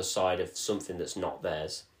on another side of something that's not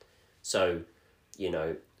theirs. So,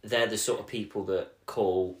 they're the sort of people that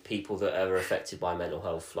call people that are affected by mental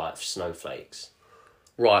health like snowflakes.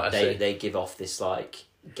 Right, I see. They give off this like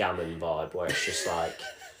gammon vibe where it's just like,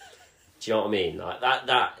 do you know what I mean? Like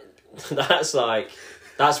that's like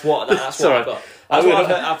that's what I've got.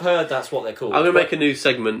 I've heard that's what they're called. I'm gonna make a new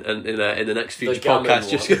segment in the next future podcast.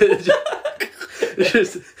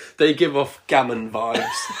 Just they give off gammon vibes.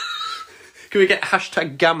 Can we get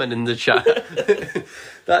 #gammon in the chat?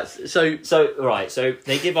 That's so right. So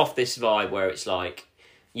they give off this vibe where it's like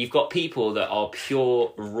you've got people that are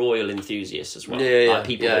pure royal enthusiasts as well. Yeah, like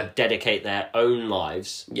people that dedicate their own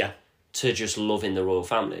lives to just loving the royal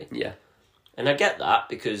family. Yeah. And I get that,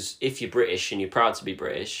 because if you're British and you're proud to be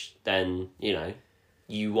British, then,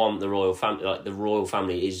 you want the royal family. Like, the royal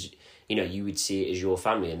family is, you would see it as your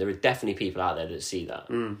family. And there are definitely people out there that see that.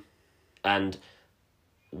 Mm. And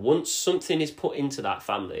once something is put into that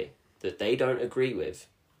family that they don't agree with,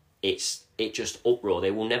 it just uproar.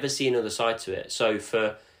 They will never see another side to it. So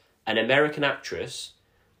for an American actress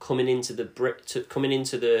coming into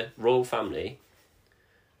the royal family,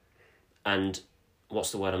 and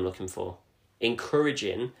what's the word I'm looking for?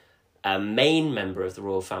 Encouraging a main member of the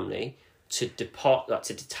royal family to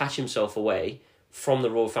detach himself away from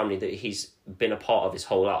the royal family that he's been a part of his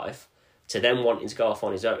whole life, to then wanting to go off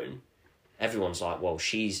on his own. Everyone's like, well,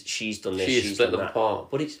 she's done this, she's split them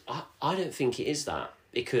apart. But I don't think it is that,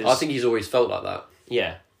 because I think he's always felt like that.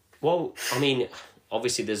 Yeah. Well, I mean,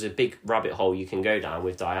 obviously there's a big rabbit hole you can go down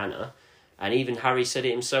with Diana, And even Harry said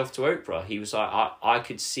it himself to Oprah. He was like, I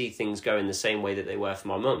could see things going the same way that they were for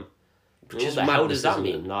my mum. What the hell does that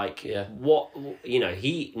mean? Like, what,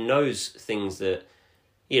 he knows things that,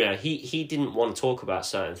 he didn't want to talk about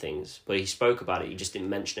certain things, but he spoke about it. He just didn't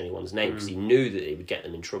mention anyone's name because he knew that it would get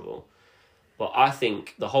them in trouble. But I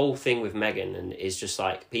think the whole thing with Meghan is just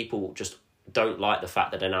like, people just don't like the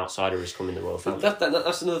fact that an outsider has come in the royal family.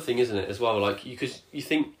 That's another thing, isn't it, as well? Like, because you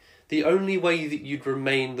think the only way that you'd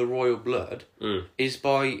remain the royal blood is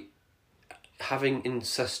by having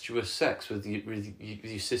incestuous sex with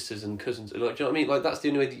your sisters and cousins. Like, do you know what I mean? Like, that's the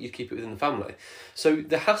only way that you keep it within the family. So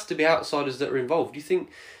there has to be outsiders that are involved. Do you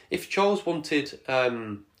think if Charles wanted,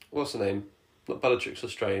 what's her name? Not Bellatrix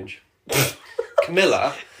Lestrange.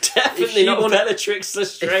 Camilla. Definitely not Bellatrix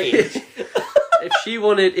Lestrange. If he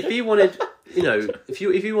wanted, if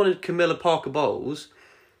you wanted Camilla Parker Bowles,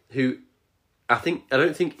 who I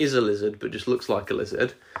don't think is a lizard, but just looks like a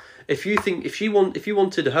lizard. If you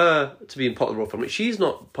wanted her to be part of the royal family, she's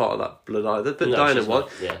not part of that blood either. But no, Diana was.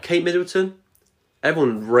 Yeah. Kate Middleton,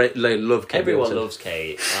 everyone love Kate. Everyone Middleton. loves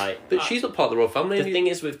Kate, but she's not part of the royal family. The thing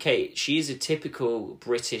is with Kate, she's a typical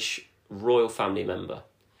British royal family member.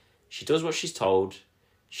 She does what she's told.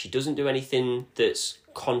 She doesn't do anything that's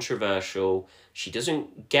controversial. She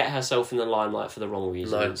doesn't get herself in the limelight for the wrong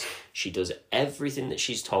reasons. No. She does everything that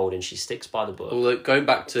she's told and she sticks by the book. Well, going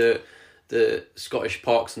back to the Scottish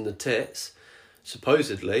parks and the tits,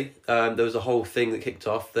 supposedly, there was a whole thing that kicked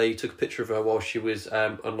off. They took a picture of her while she was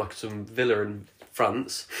on like some villa in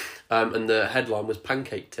France, and the headline was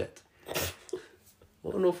Pancake Tit.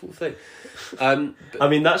 What an awful thing. I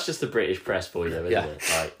mean, that's just the British press for you, though, isn't it?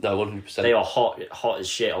 Like, no, 100%. They are hot as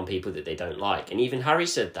shit on people that they don't like. And even Harry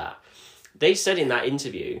said that. They said in that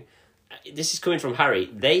interview, this is coming from Harry,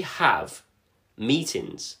 they have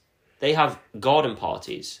meetings. They have garden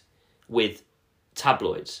parties with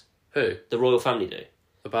tabloids. Who? The royal family do.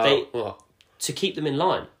 About what? To keep them in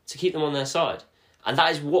line, to keep them on their side. And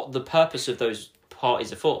that is what the purpose of those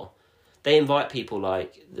parties are for. They invite people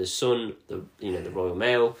like the Sun, the Royal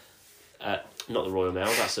Mail, not the Royal Mail,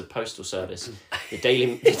 that's the postal service. The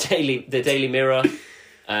Daily Mirror,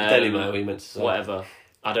 Daily Mail, you meant to say. Whatever.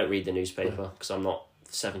 I don't read the newspaper because I'm not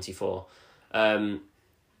 74. And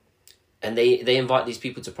they invite these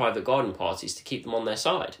people to private garden parties to keep them on their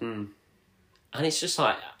side. Mm. And it's just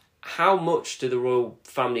like, how much do the royal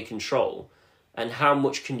family control, and how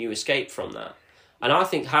much can you escape from that? And I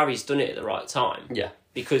think Harry's done it at the right time. Yeah.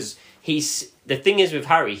 Because the thing is with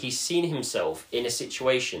Harry, he's seen himself in a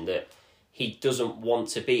situation that he doesn't want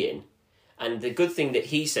to be in. And the good thing that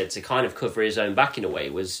he said to kind of cover his own back in a way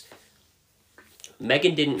was,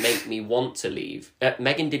 Meghan didn't make me want to leave.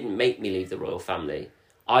 Meghan didn't make me leave the royal family.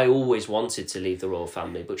 I always wanted to leave the royal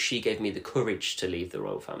family, but she gave me the courage to leave the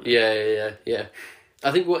royal family. Yeah.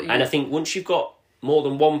 I think I think once you've got more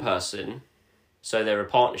than one person, so they're a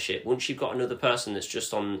partnership, once you've got another person that's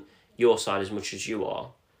just on your side as much as you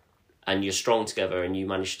are, and you're strong together and you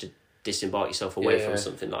manage to disembark yourself away from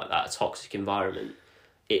something like that, a toxic environment,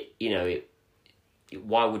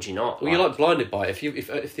 why would you not? Well, you're like blinded by it.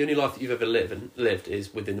 If the only life that you've ever lived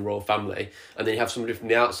is within the royal family, and then you have somebody from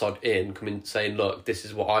the outside in coming saying, "Look, this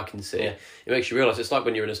is what I can see." Yeah. It makes you realise it's like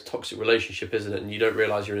when you're in a toxic relationship, isn't it? And you don't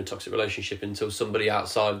realise you're in a toxic relationship until somebody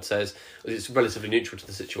outside says it's relatively neutral to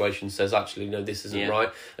the situation, says, "Actually, no, this isn't right,"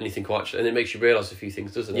 and you think, "Oh, actually," and it makes you realise a few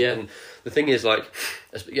things, doesn't it? Yeah. And the thing is, like,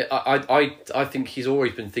 I think he's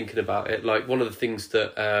always been thinking about it. Like, one of the things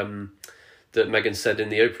that that Meghan said in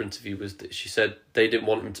the Oprah interview was that she said they didn't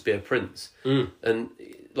want him to be a prince. And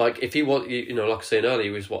like, if he was, like I was saying earlier, he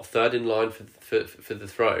was third in line for the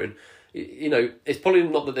throne. It's probably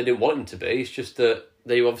not that they didn't want him to be. It's just that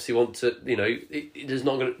they obviously want to. There's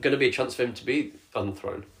not going to be a chance for him to be on the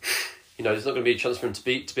throne. There's not going to be a chance for him to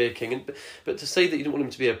be a king. But to say that you didn't want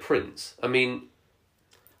him to be a prince, I mean,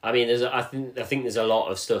 I think there's a lot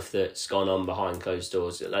of stuff that's gone on behind closed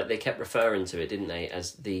doors. Like, they kept referring to it, didn't they,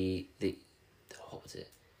 as the what was it?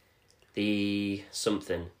 The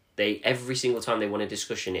something. Every single time they want a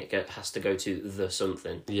discussion, it has to go to the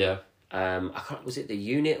something. Yeah. Was it the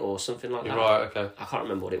unit or something like that? Right. Okay. I can't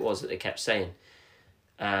remember what it was that they kept saying.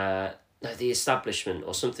 No, the establishment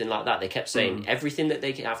or something like that. They kept saying everything that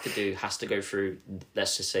they have to do has to go through,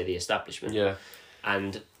 let's just say, the establishment. Yeah.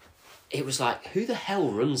 And it was like, who the hell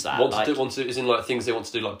runs that? Is in like things they want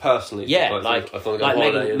to do, like personally. Yeah, like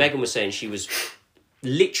Meghan was saying, she was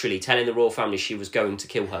literally telling the royal family she was going to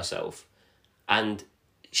kill herself, and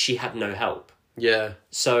she had no help. Yeah.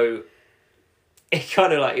 So it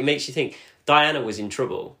kind of like, it makes you think, Diana was in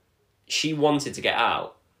trouble. She wanted to get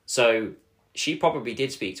out, so she probably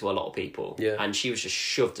did speak to a lot of people, and she was just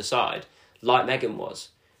shoved aside, like Meghan was.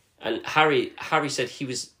 And Harry said he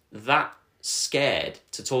was that scared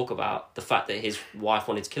to talk about the fact that his wife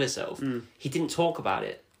wanted to kill herself. He didn't talk about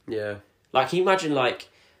it. Yeah. Like, can you imagine, like...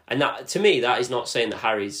 And that, to me, that is not saying that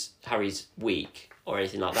Harry's weak or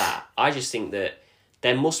anything like that. I just think that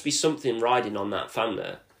there must be something riding on that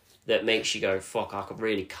family that makes you go, fuck, I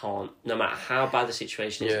really can't... No matter how bad the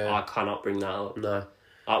situation is, I cannot bring that up. No.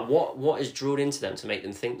 Like, what is drilled into them to make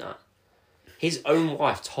them think that? His own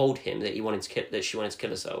wife told him that she wanted to kill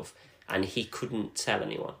herself, and he couldn't tell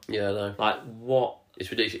anyone. Yeah, I know. Like, what? It's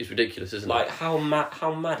ridiculous, isn't it? Like, how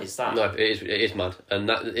mad is that? No, it is mad, and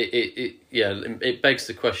that it begs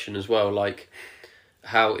the question as well. Like,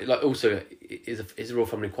 how? Like, also, is the royal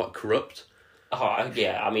family quite corrupt? Oh,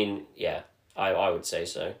 yeah. I mean, yeah, I would say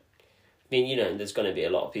so. I mean, you know, there's going to be a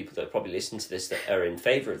lot of people that probably listen to this that are in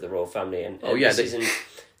favour of the royal family, and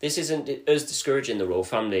this isn't us discouraging the royal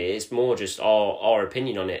family. It's more just our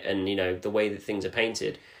opinion on it, and you know the way that things are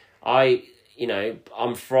painted.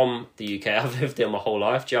 I'm from the UK. I've lived there my whole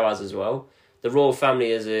life. Joe has as well. The royal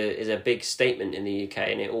family is a big statement in the UK,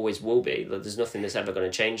 and it always will be. There's nothing that's ever going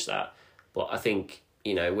to change that. But I think,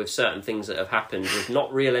 you know, with certain things that have happened with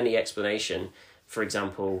not real any explanation. For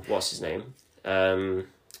example, what's his name?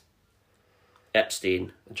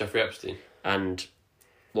 Epstein. Jeffrey Epstein. And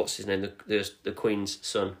what's his name? The Queen's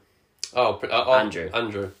son.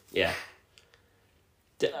 Andrew. Yeah.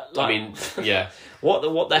 I mean, yeah.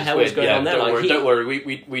 What the hell is going on there? Don't worry.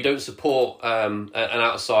 We don't support an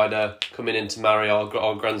outsider coming in to marry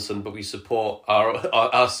our grandson, but we support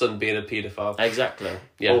our son being a paedophile. Exactly.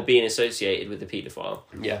 Yeah. Or being associated with a paedophile.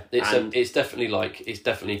 Yeah. It's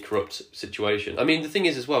definitely a corrupt situation. I mean, the thing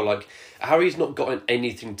is as well, like, Harry's not gotten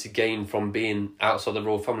anything to gain from being outside the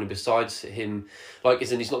royal family besides him. Like,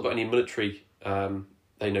 he's not got any military.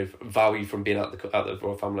 Value from being out the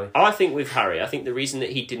royal family. I think with Harry, I think the reason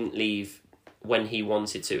that he didn't leave when he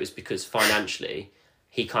wanted to is because financially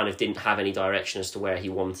he kind of didn't have any direction as to where he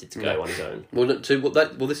wanted to go on his own. Well,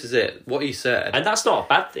 this is it. What he said, and that's not a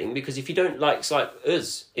bad thing, because if you don't it's like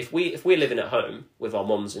us. If we're living at home with our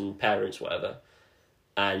mums and parents, whatever,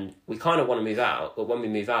 and we kind of want to move out, but when we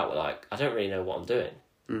move out, we're like, I don't really know what I'm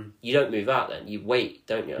doing. You don't move out then. You wait,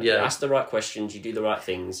 don't you? Yeah. You ask the right questions. You do the right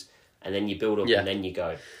things. And then you build up, and then you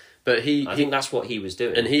go. But I think that's what he was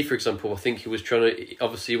doing. And he, for example, I think he was trying to...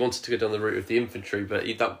 Obviously, he wanted to go down the route of the infantry, but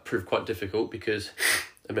that proved quite difficult because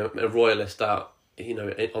a royalist in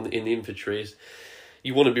the infantry is...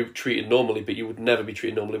 You want to be treated normally, but you would never be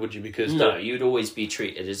treated normally, would you? Because you'd always be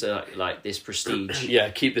treated as like this prestige. Yeah,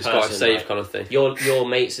 keep this guy safe, kind of thing. Your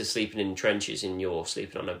mates are sleeping in trenches, and you're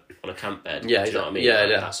sleeping on a camp bed. Yeah, do you know what I mean? Yeah,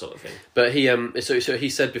 that sort of thing. But he so he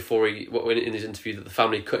said before in his interview that the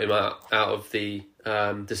family cut him out of the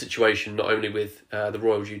situation, not only with the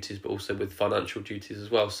royal duties but also with financial duties as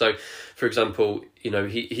well. So, for example, you know,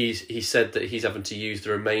 he said that he's having to use the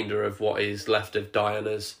remainder of what is left of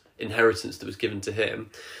Diana's inheritance that was given to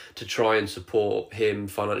him to try and support him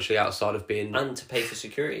financially outside of being... And to pay for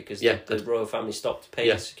security, because the royal family stopped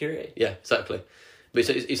paying security. Yeah, exactly. But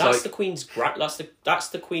it's that's like... the Queen's... That's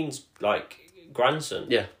the Queen's, grandson.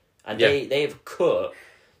 Yeah. And they have cut...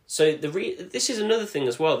 So this is another thing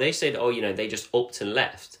as well. They said, they just upped and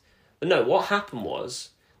left. But no, what happened was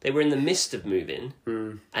they were in the midst of moving,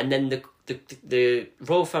 and then the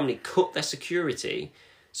royal family cut their security.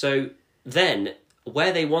 So then...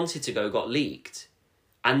 where they wanted to go got leaked,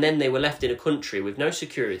 and then they were left in a country with no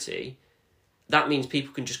security. That means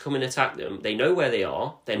people can just come and attack them. They know where they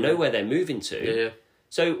are. They know where they're moving to. Yeah.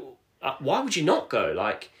 So why would you not go?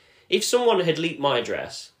 Like, if someone had leaked my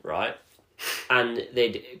address, right, and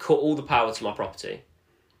they'd cut all the power to my property,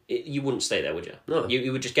 you wouldn't stay there, would you? No.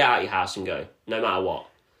 You would just get out of your house and go, no matter what.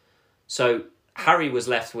 So Harry was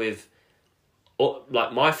left with...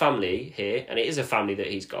 my family here, and it is a family that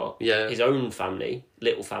he's got, his own family,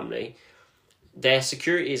 little family, their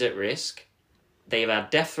security is at risk. They've had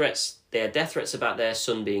death threats. They had death threats about their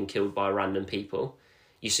son being killed by random people.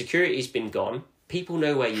 Your security's been gone. People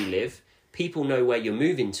know where you live. People know where you're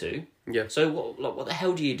moving to. Yeah. So what the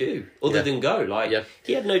hell do you do other than go?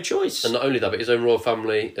 He had no choice. And not only that, but his own royal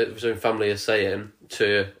family, is saying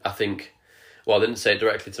to, I think, well, they didn't say it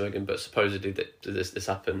directly to Meghan, but supposedly that this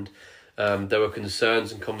happened. There were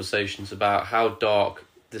concerns and conversations about how dark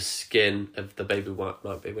the skin of the baby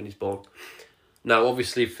might be when he's born. Now,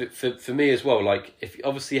 obviously, for me as well, if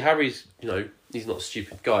obviously Harry's, he's not a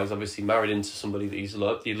stupid guy. He's obviously married into somebody that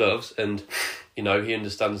he loves, and he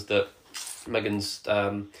understands that Meghan's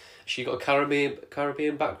she got a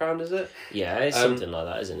Caribbean background, is it? Yeah, it's something like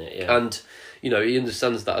that, isn't it? Yeah, and he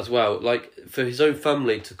understands that as well. For his own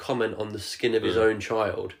family to comment on the skin of his own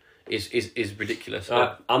child is ridiculous.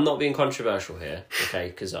 I'm not being controversial here, okay?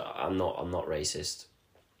 Because I'm not racist.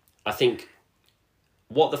 I think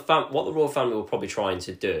what the royal family were probably trying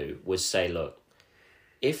to do was say, look,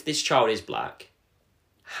 if this child is black,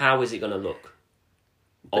 how is it going to look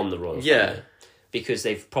on the royal family? Because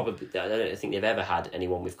I don't think they've ever had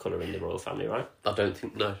anyone with colour in the royal family, right? I don't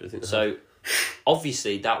think so.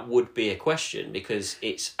 Obviously, that would be a question because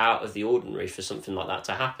it's out of the ordinary for something like that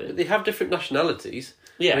to happen. But they have different nationalities.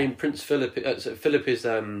 Yeah, I mean, Prince Philip. Philip is,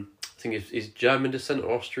 I think, is German descent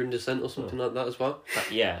or Austrian descent or something like that as well.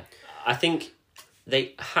 Yeah, I think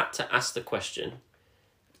they had to ask the question.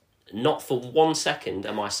 Not for 1 second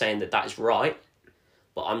am I saying that is right,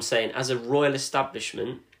 but I'm saying as a royal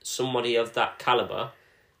establishment, somebody of that calibre,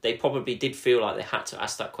 they probably did feel like they had to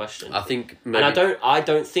ask that question. I think maybe... And I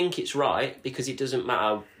don't think it's right because it doesn't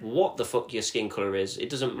matter what the fuck your skin colour is. It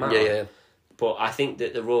doesn't matter. Yeah. But I think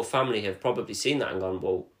that the royal family have probably seen that and gone,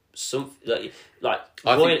 well, some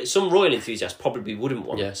royal enthusiasts probably wouldn't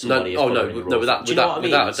want somebody. Without a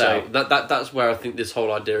doubt. That's where I think this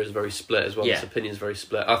whole idea is very split as well. Yeah. This opinion is very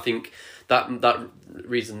split. I think that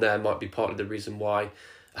reason there might be partly the reason why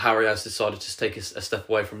Harry has decided to take a step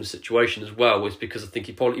away from the situation as well, was because I think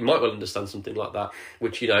he might well understand something like that,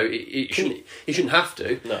 which he shouldn't have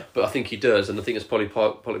to, but I think he does, and I think it's probably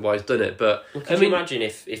why he's done it. But can you imagine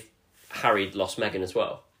if Harry'd lost Meghan as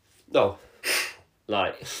well? No,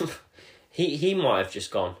 like he might have just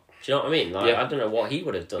gone. Do you know what I mean? Like I don't know what he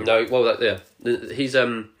would have done. No, well he's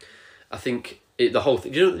I think the whole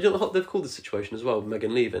thing. Do you know what they've called the situation as well?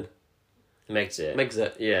 Meghan leaving.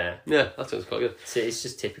 Megxit. Yeah. Yeah, that sounds quite good. It's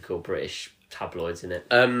just typical British tabloids, isn't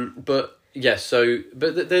it? But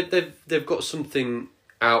they've got something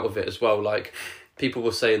out of it as well. Like, people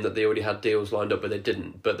were saying that they already had deals lined up, but they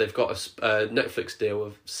didn't. But they've got a Netflix deal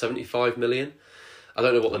of 75 million. I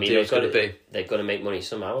don't know what the deal's going to be. They've got to make money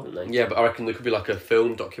somehow, haven't they? Yeah, but I reckon there could be like a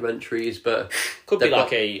film, documentaries, but... Could be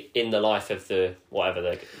like a in the life of the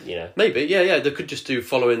whatever, Maybe, yeah. They could just do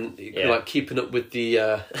following, like keeping up with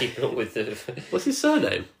the... Keeping up with the... What's his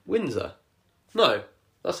surname? Windsor? No,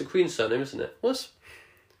 that's the Queen's surname, isn't it? What's...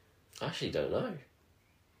 I actually don't know.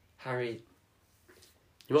 Harry...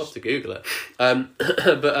 You might have to Google it.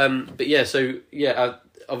 But yeah, so,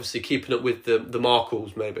 obviously keeping up with the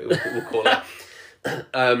Markles, maybe we'll call it.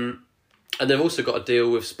 And they've also got a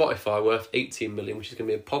deal with Spotify worth 18 million, which is going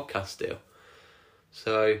to be a podcast deal.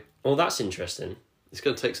 So, well, that's interesting. It's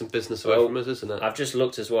going to take some business away from us, isn't it? I've just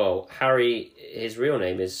looked as well. Harry, his real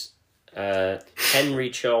name is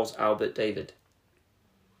Henry Charles Albert David.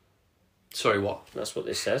 Sorry, what? That's what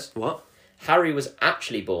this says. What? Harry was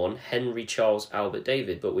actually born Henry Charles Albert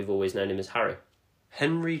David, but we've always known him as Harry.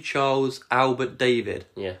 Henry Charles Albert David.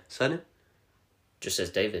 Yeah. Surname? Just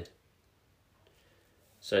says David.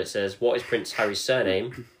 So it says, what is Prince Harry's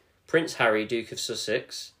surname? Prince Harry, Duke of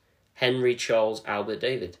Sussex, Henry Charles Albert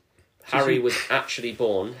David. Harry was actually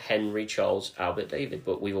born Henry Charles Albert David,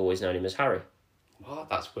 but we've always known him as Harry. What?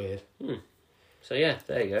 That's weird. So yeah,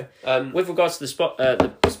 there you go. With regards to the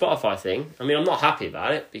Spotify thing, I mean, I'm not happy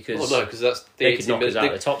about it because that's they could knock us out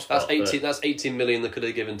of the top spot. That's 18 million they could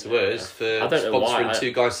have given to us for sponsoring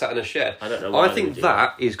two guys sat in a shed. I don't know why. I think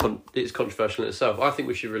that is it's controversial in itself. I think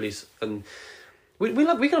we should release and. We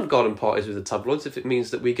can have garden parties with the tabloids if it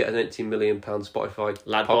means that we get an £18 million Spotify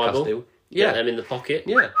Lad podcast Bible deal. Get them in the pocket.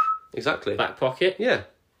 Yeah, exactly. Back pocket. Yeah.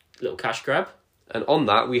 Little cash grab. And on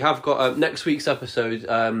that, we have got next week's episode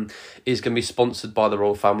is going to be sponsored by the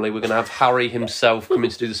royal family. We're going to have Harry himself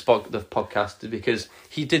coming to do the podcast because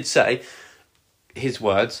he did say, his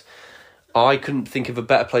words, I couldn't think of a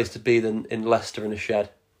better place to be than in Leicester in a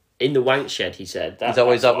shed. In the wank shed, he said. Is that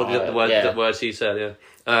the words he said,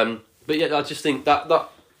 yeah. But yeah, I just think that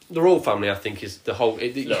the royal family, I think, is the whole...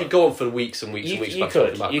 You could go on for weeks and weeks and weeks.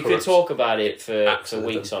 You could talk about it for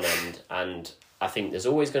weeks on end, and I think there's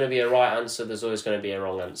always going to be a right answer, there's always going to be a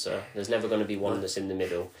wrong answer. There's never going to be one that's in the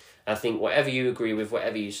middle. I think whatever you agree with,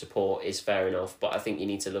 whatever you support is fair enough, but I think you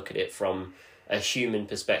need to look at it from a human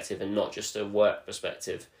perspective and not just a work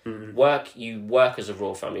perspective. Mm-hmm. You work as a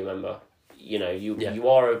royal family member. You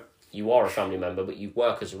are a family member, but you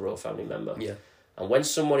work as a royal family member. Yeah. And when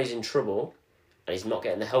someone is in trouble and is not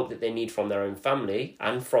getting the help that they need from their own family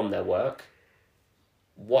and from their work,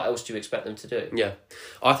 what else do you expect them to do? Yeah.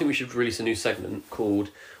 I think we should release a new segment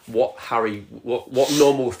called what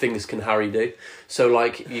normal things can Harry do? So,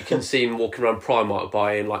 like, you can see him walking around Primark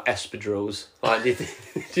buying, like, espadrilles. Like,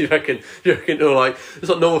 do you reckon, or, like, it's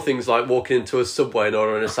not normal things like walking into a Subway and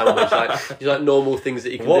ordering a sandwich. Like normal things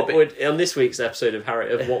that you can do. On this week's episode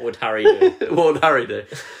of what would Harry do? What would Harry do?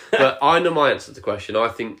 But I know my answer to the question. I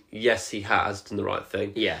think, yes, he has done the right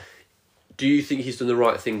thing. Yeah. Do you think he's done the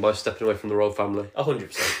right thing by stepping away from the royal family?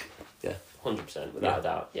 100%. Yeah. 100%, without a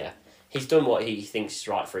doubt, yeah. He's done what he thinks is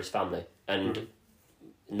right for his family. And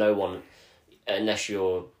no one, unless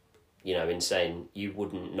you're, insane, you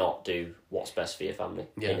wouldn't not do what's best for your family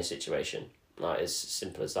in a situation. Like, as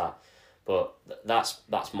simple as that. But that's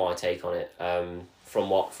my take on it. From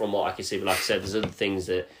what I can see, but like I said, there's other things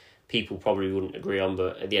that people probably wouldn't agree on.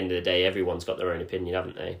 But at the end of the day, everyone's got their own opinion,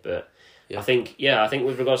 haven't they? But I think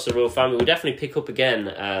with regards to the royal family, we'll definitely pick up again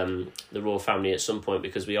the royal family at some point,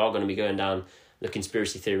 because we are going to be going down the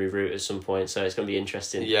conspiracy theory route at some point. So it's going to be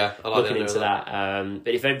interesting. Yeah, I like looking into that.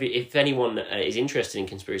 But if anyone is interested in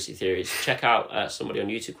conspiracy theories, check out somebody on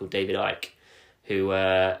YouTube called David Icke, who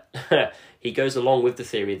he goes along with the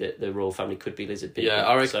theory that the royal family could be lizard people. Yeah,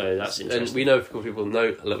 I reckon. So that's interesting. And we know a couple of people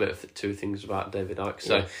know a little bit of two things about David Icke,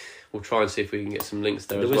 so we'll try and see if we can get some links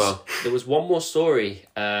there as well. There was one more story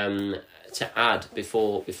to add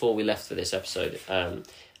before we left for this episode.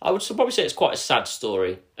 I would probably say it's quite a sad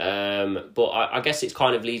story, but I guess it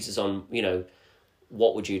kind of leads us on,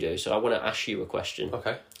 what would you do? So I want to ask you a question.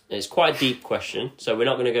 Okay. And it's quite a deep question, so we're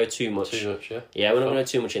not going to go too much. Too much, yeah. Yeah, we're not going to go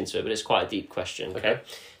too much into it, but it's quite a deep question, okay?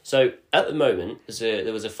 So at the moment,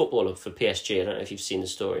 there was a footballer for PSG, I don't know if you've seen the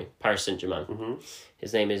story, Paris Saint-Germain. Mm-hmm.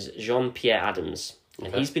 His name is Jean-Pierre Adams,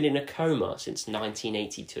 and he's been in a coma since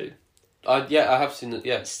 1982. I have seen it,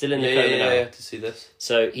 yeah. Still in the coma now. Yeah, to see this.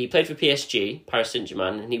 So he played for PSG, Paris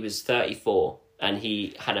Saint-Germain, and he was 34, and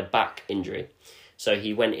he had a back injury. So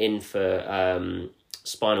he went in for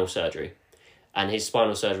spinal surgery, and his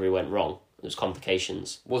spinal surgery went wrong. There was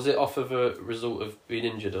complications. Was it off of a result of being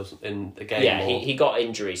injured or in the game? Yeah, he got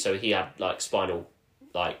injury, so he had spinal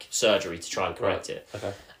surgery to try and correct it.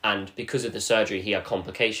 Okay. And because of the surgery, he had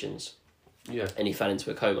complications. Yeah. And he fell into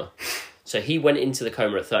a coma. So he went into the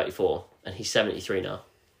coma at 34, and he's 73 now.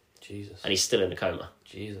 Jesus. And he's still in a coma.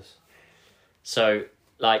 Jesus. So,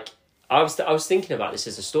 I was thinking about this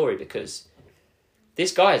as a story, because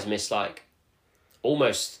this guy has missed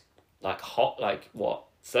almost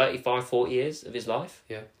 35, 40 years of his life.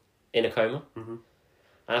 Yeah. In a coma. Mm-hmm.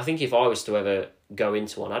 And I think if I was to ever go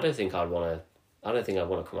into one, I don't think I'd want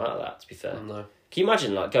to come out of that, to be fair. No. Can you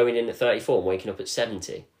imagine going in at 34 and waking up at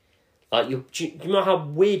 70? Do you know how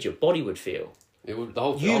weird your body would feel? It would,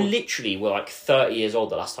 you literally were 30 years old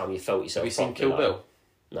the last time you felt yourself. Have you seen Kill Bill?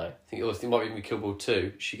 No. I think it might be Kill Bill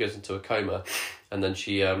 2. She goes into a coma, and then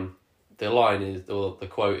she the line is, or the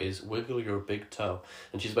quote is, "Wiggle your big toe,"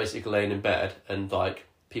 and she's basically laying in bed, and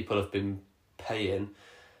people have been paying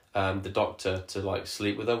the doctor to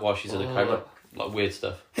sleep with her while she's in a coma, weird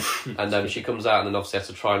stuff. And then she comes out, and then obviously has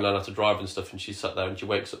to try and learn how to drive and stuff, and she's sat there and she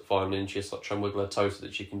wakes up finally, and she has to try and wiggle her toes so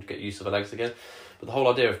that she can get used to her legs again. But the whole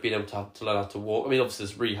idea of being able to learn how to walk, I mean, obviously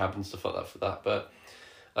there's rehab and stuff like that for that, but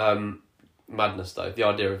madness though, the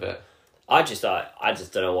idea of it. I just don't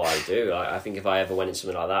know what I'd do. I think if I ever went into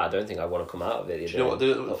something like that, I don't think I'd want to come out of it. Do you know what?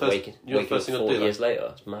 The first thing I'd do? Years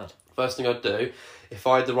later, it's mad. First thing I'd do, if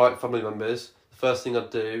I had the right family members, the first thing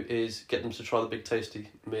I'd do is get them to try the Big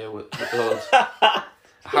Tasty meal with McDonald's.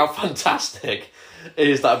 How fantastic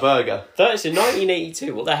is that burger? That's in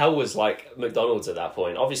 1982. What the hell was McDonald's at that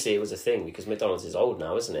point? Obviously, it was a thing because McDonald's is old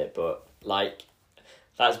now, isn't it? But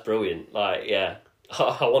that's brilliant. Yeah.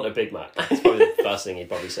 I want a Big Mac. That's probably the first thing he'd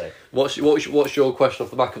probably say. What's your question off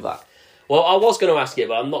the back of that? Well, I was going to ask it,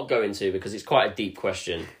 but I'm not going to because it's quite a deep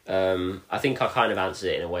question. I think I kind of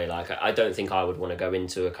answered it in a way. I don't think I would want to go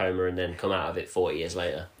into a coma and then come out of it 40 years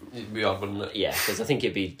later. It'd be odd, wouldn't it? Yeah, because I think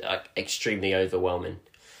it'd be extremely overwhelming.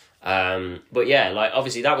 But yeah,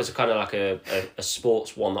 obviously that was kind of a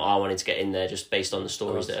sports one that I wanted to get in there just based on the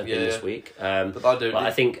stories that have been this week. But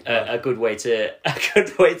I think a good way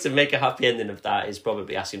to make a happy ending of that is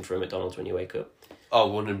probably asking for a McDonald's when you wake up. Oh,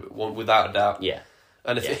 one without a doubt. Yeah.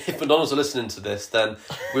 And if McDonald's are listening to this, then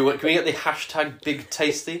can we get the hashtag Big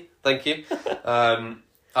Tasty? Thank you. I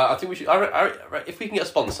think we should. If we can get a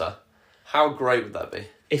sponsor, how great would that be?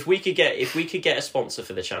 If we could get a sponsor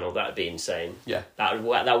for the channel, that'd be insane. Yeah, that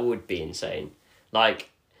would be insane.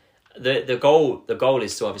 The goal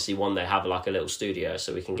is to obviously one day have a little studio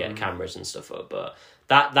so we can get cameras and stuff up. But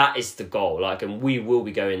that is the goal. And we will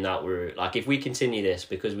be going that route. If we continue this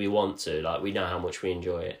because we want to, we know how much we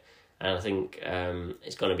enjoy it. And I think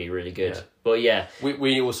it's going to be really good. Yeah. But yeah.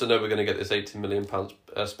 We also know we're going to get this £18 million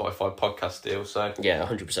Spotify podcast deal. So yeah,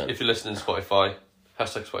 100%. If you're listening to Spotify,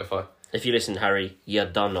 hashtag Spotify. If you listen, Harry, you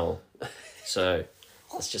don't know. So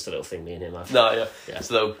that's just a little thing me and him have. No, yeah. It's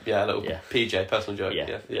a little PJ, personal joke.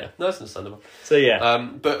 Yeah. No, that's understandable. So yeah.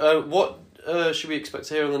 But what should we expect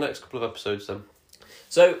to hear on the next couple of episodes then?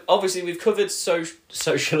 So obviously we've covered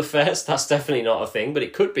social affairs. That's definitely not a thing, but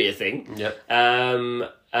it could be a thing. Yeah.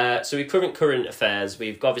 So we've covered current affairs.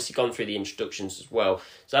 We've obviously gone through the introductions as well.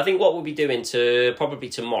 So I think what we'll be doing to probably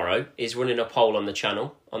tomorrow is running a poll on the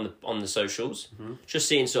channel, on the socials, just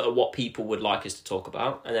seeing sort of what people would like us to talk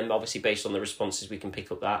about, and then obviously based on the responses we can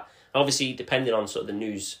pick up that. Obviously, depending on sort of the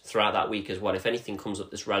news throughout that week as well, if anything comes up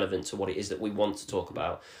that's relevant to what it is that we want to talk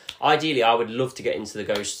about. Ideally, I would love to get into the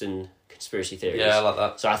ghost and conspiracy theories. Yeah, I like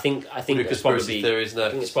that. So I think that's probably theories next.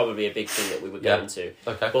 I think it's probably a big thing that we would go into.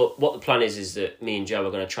 Okay. But what the plan is that me and Joe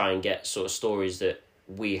are going to try and get sort of stories that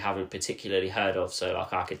we haven't particularly heard of. So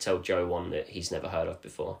like I could tell Joe one that he's never heard of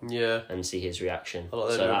before. Yeah. And see his reaction.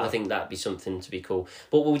 I think that'd be something to be cool.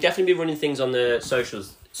 But we'll definitely be running things on the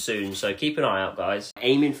socials soon, so keep an eye out, guys.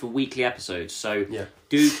 Aiming for weekly episodes, so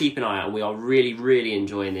do keep an eye out, and we are really, really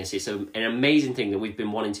enjoying this. It's an amazing thing that we've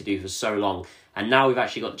been wanting to do for so long, and now we've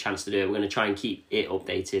actually got the chance to do it. We're going to try and keep it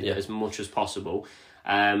updated as much as possible.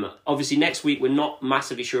 Obviously next week we're not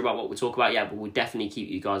massively sure about what we'll talk about yet, but we'll definitely keep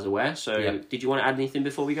you guys aware. So did you want to add anything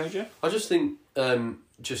before we go, Joe? I just think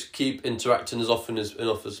just keep interacting as often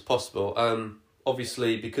as possible.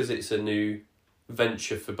 Obviously, because it's a new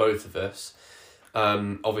venture for both of us,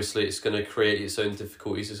 obviously it's going to create its own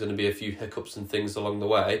difficulties. There's going to be a few hiccups and things along the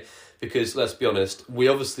way, because let's be honest, we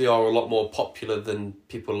obviously are a lot more popular than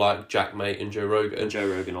people like Jack Mate and Joe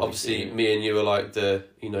Rogan. Obviously me and you are like the,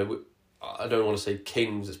 I don't want to say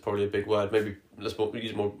kings, it's probably a big word, maybe let's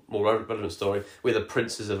use a more relevant story. We're the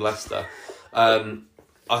princes of Leicester.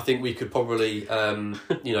 I think we could probably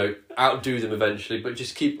outdo them eventually, but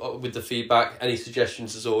just keep up with the feedback. Any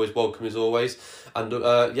suggestions is always welcome, as always. And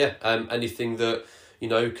anything that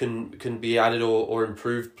can be added or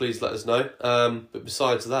improved, please let us know. But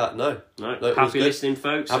besides that, no. Happy listening,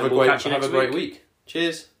 folks. Have a great week.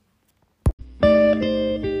 Cheers.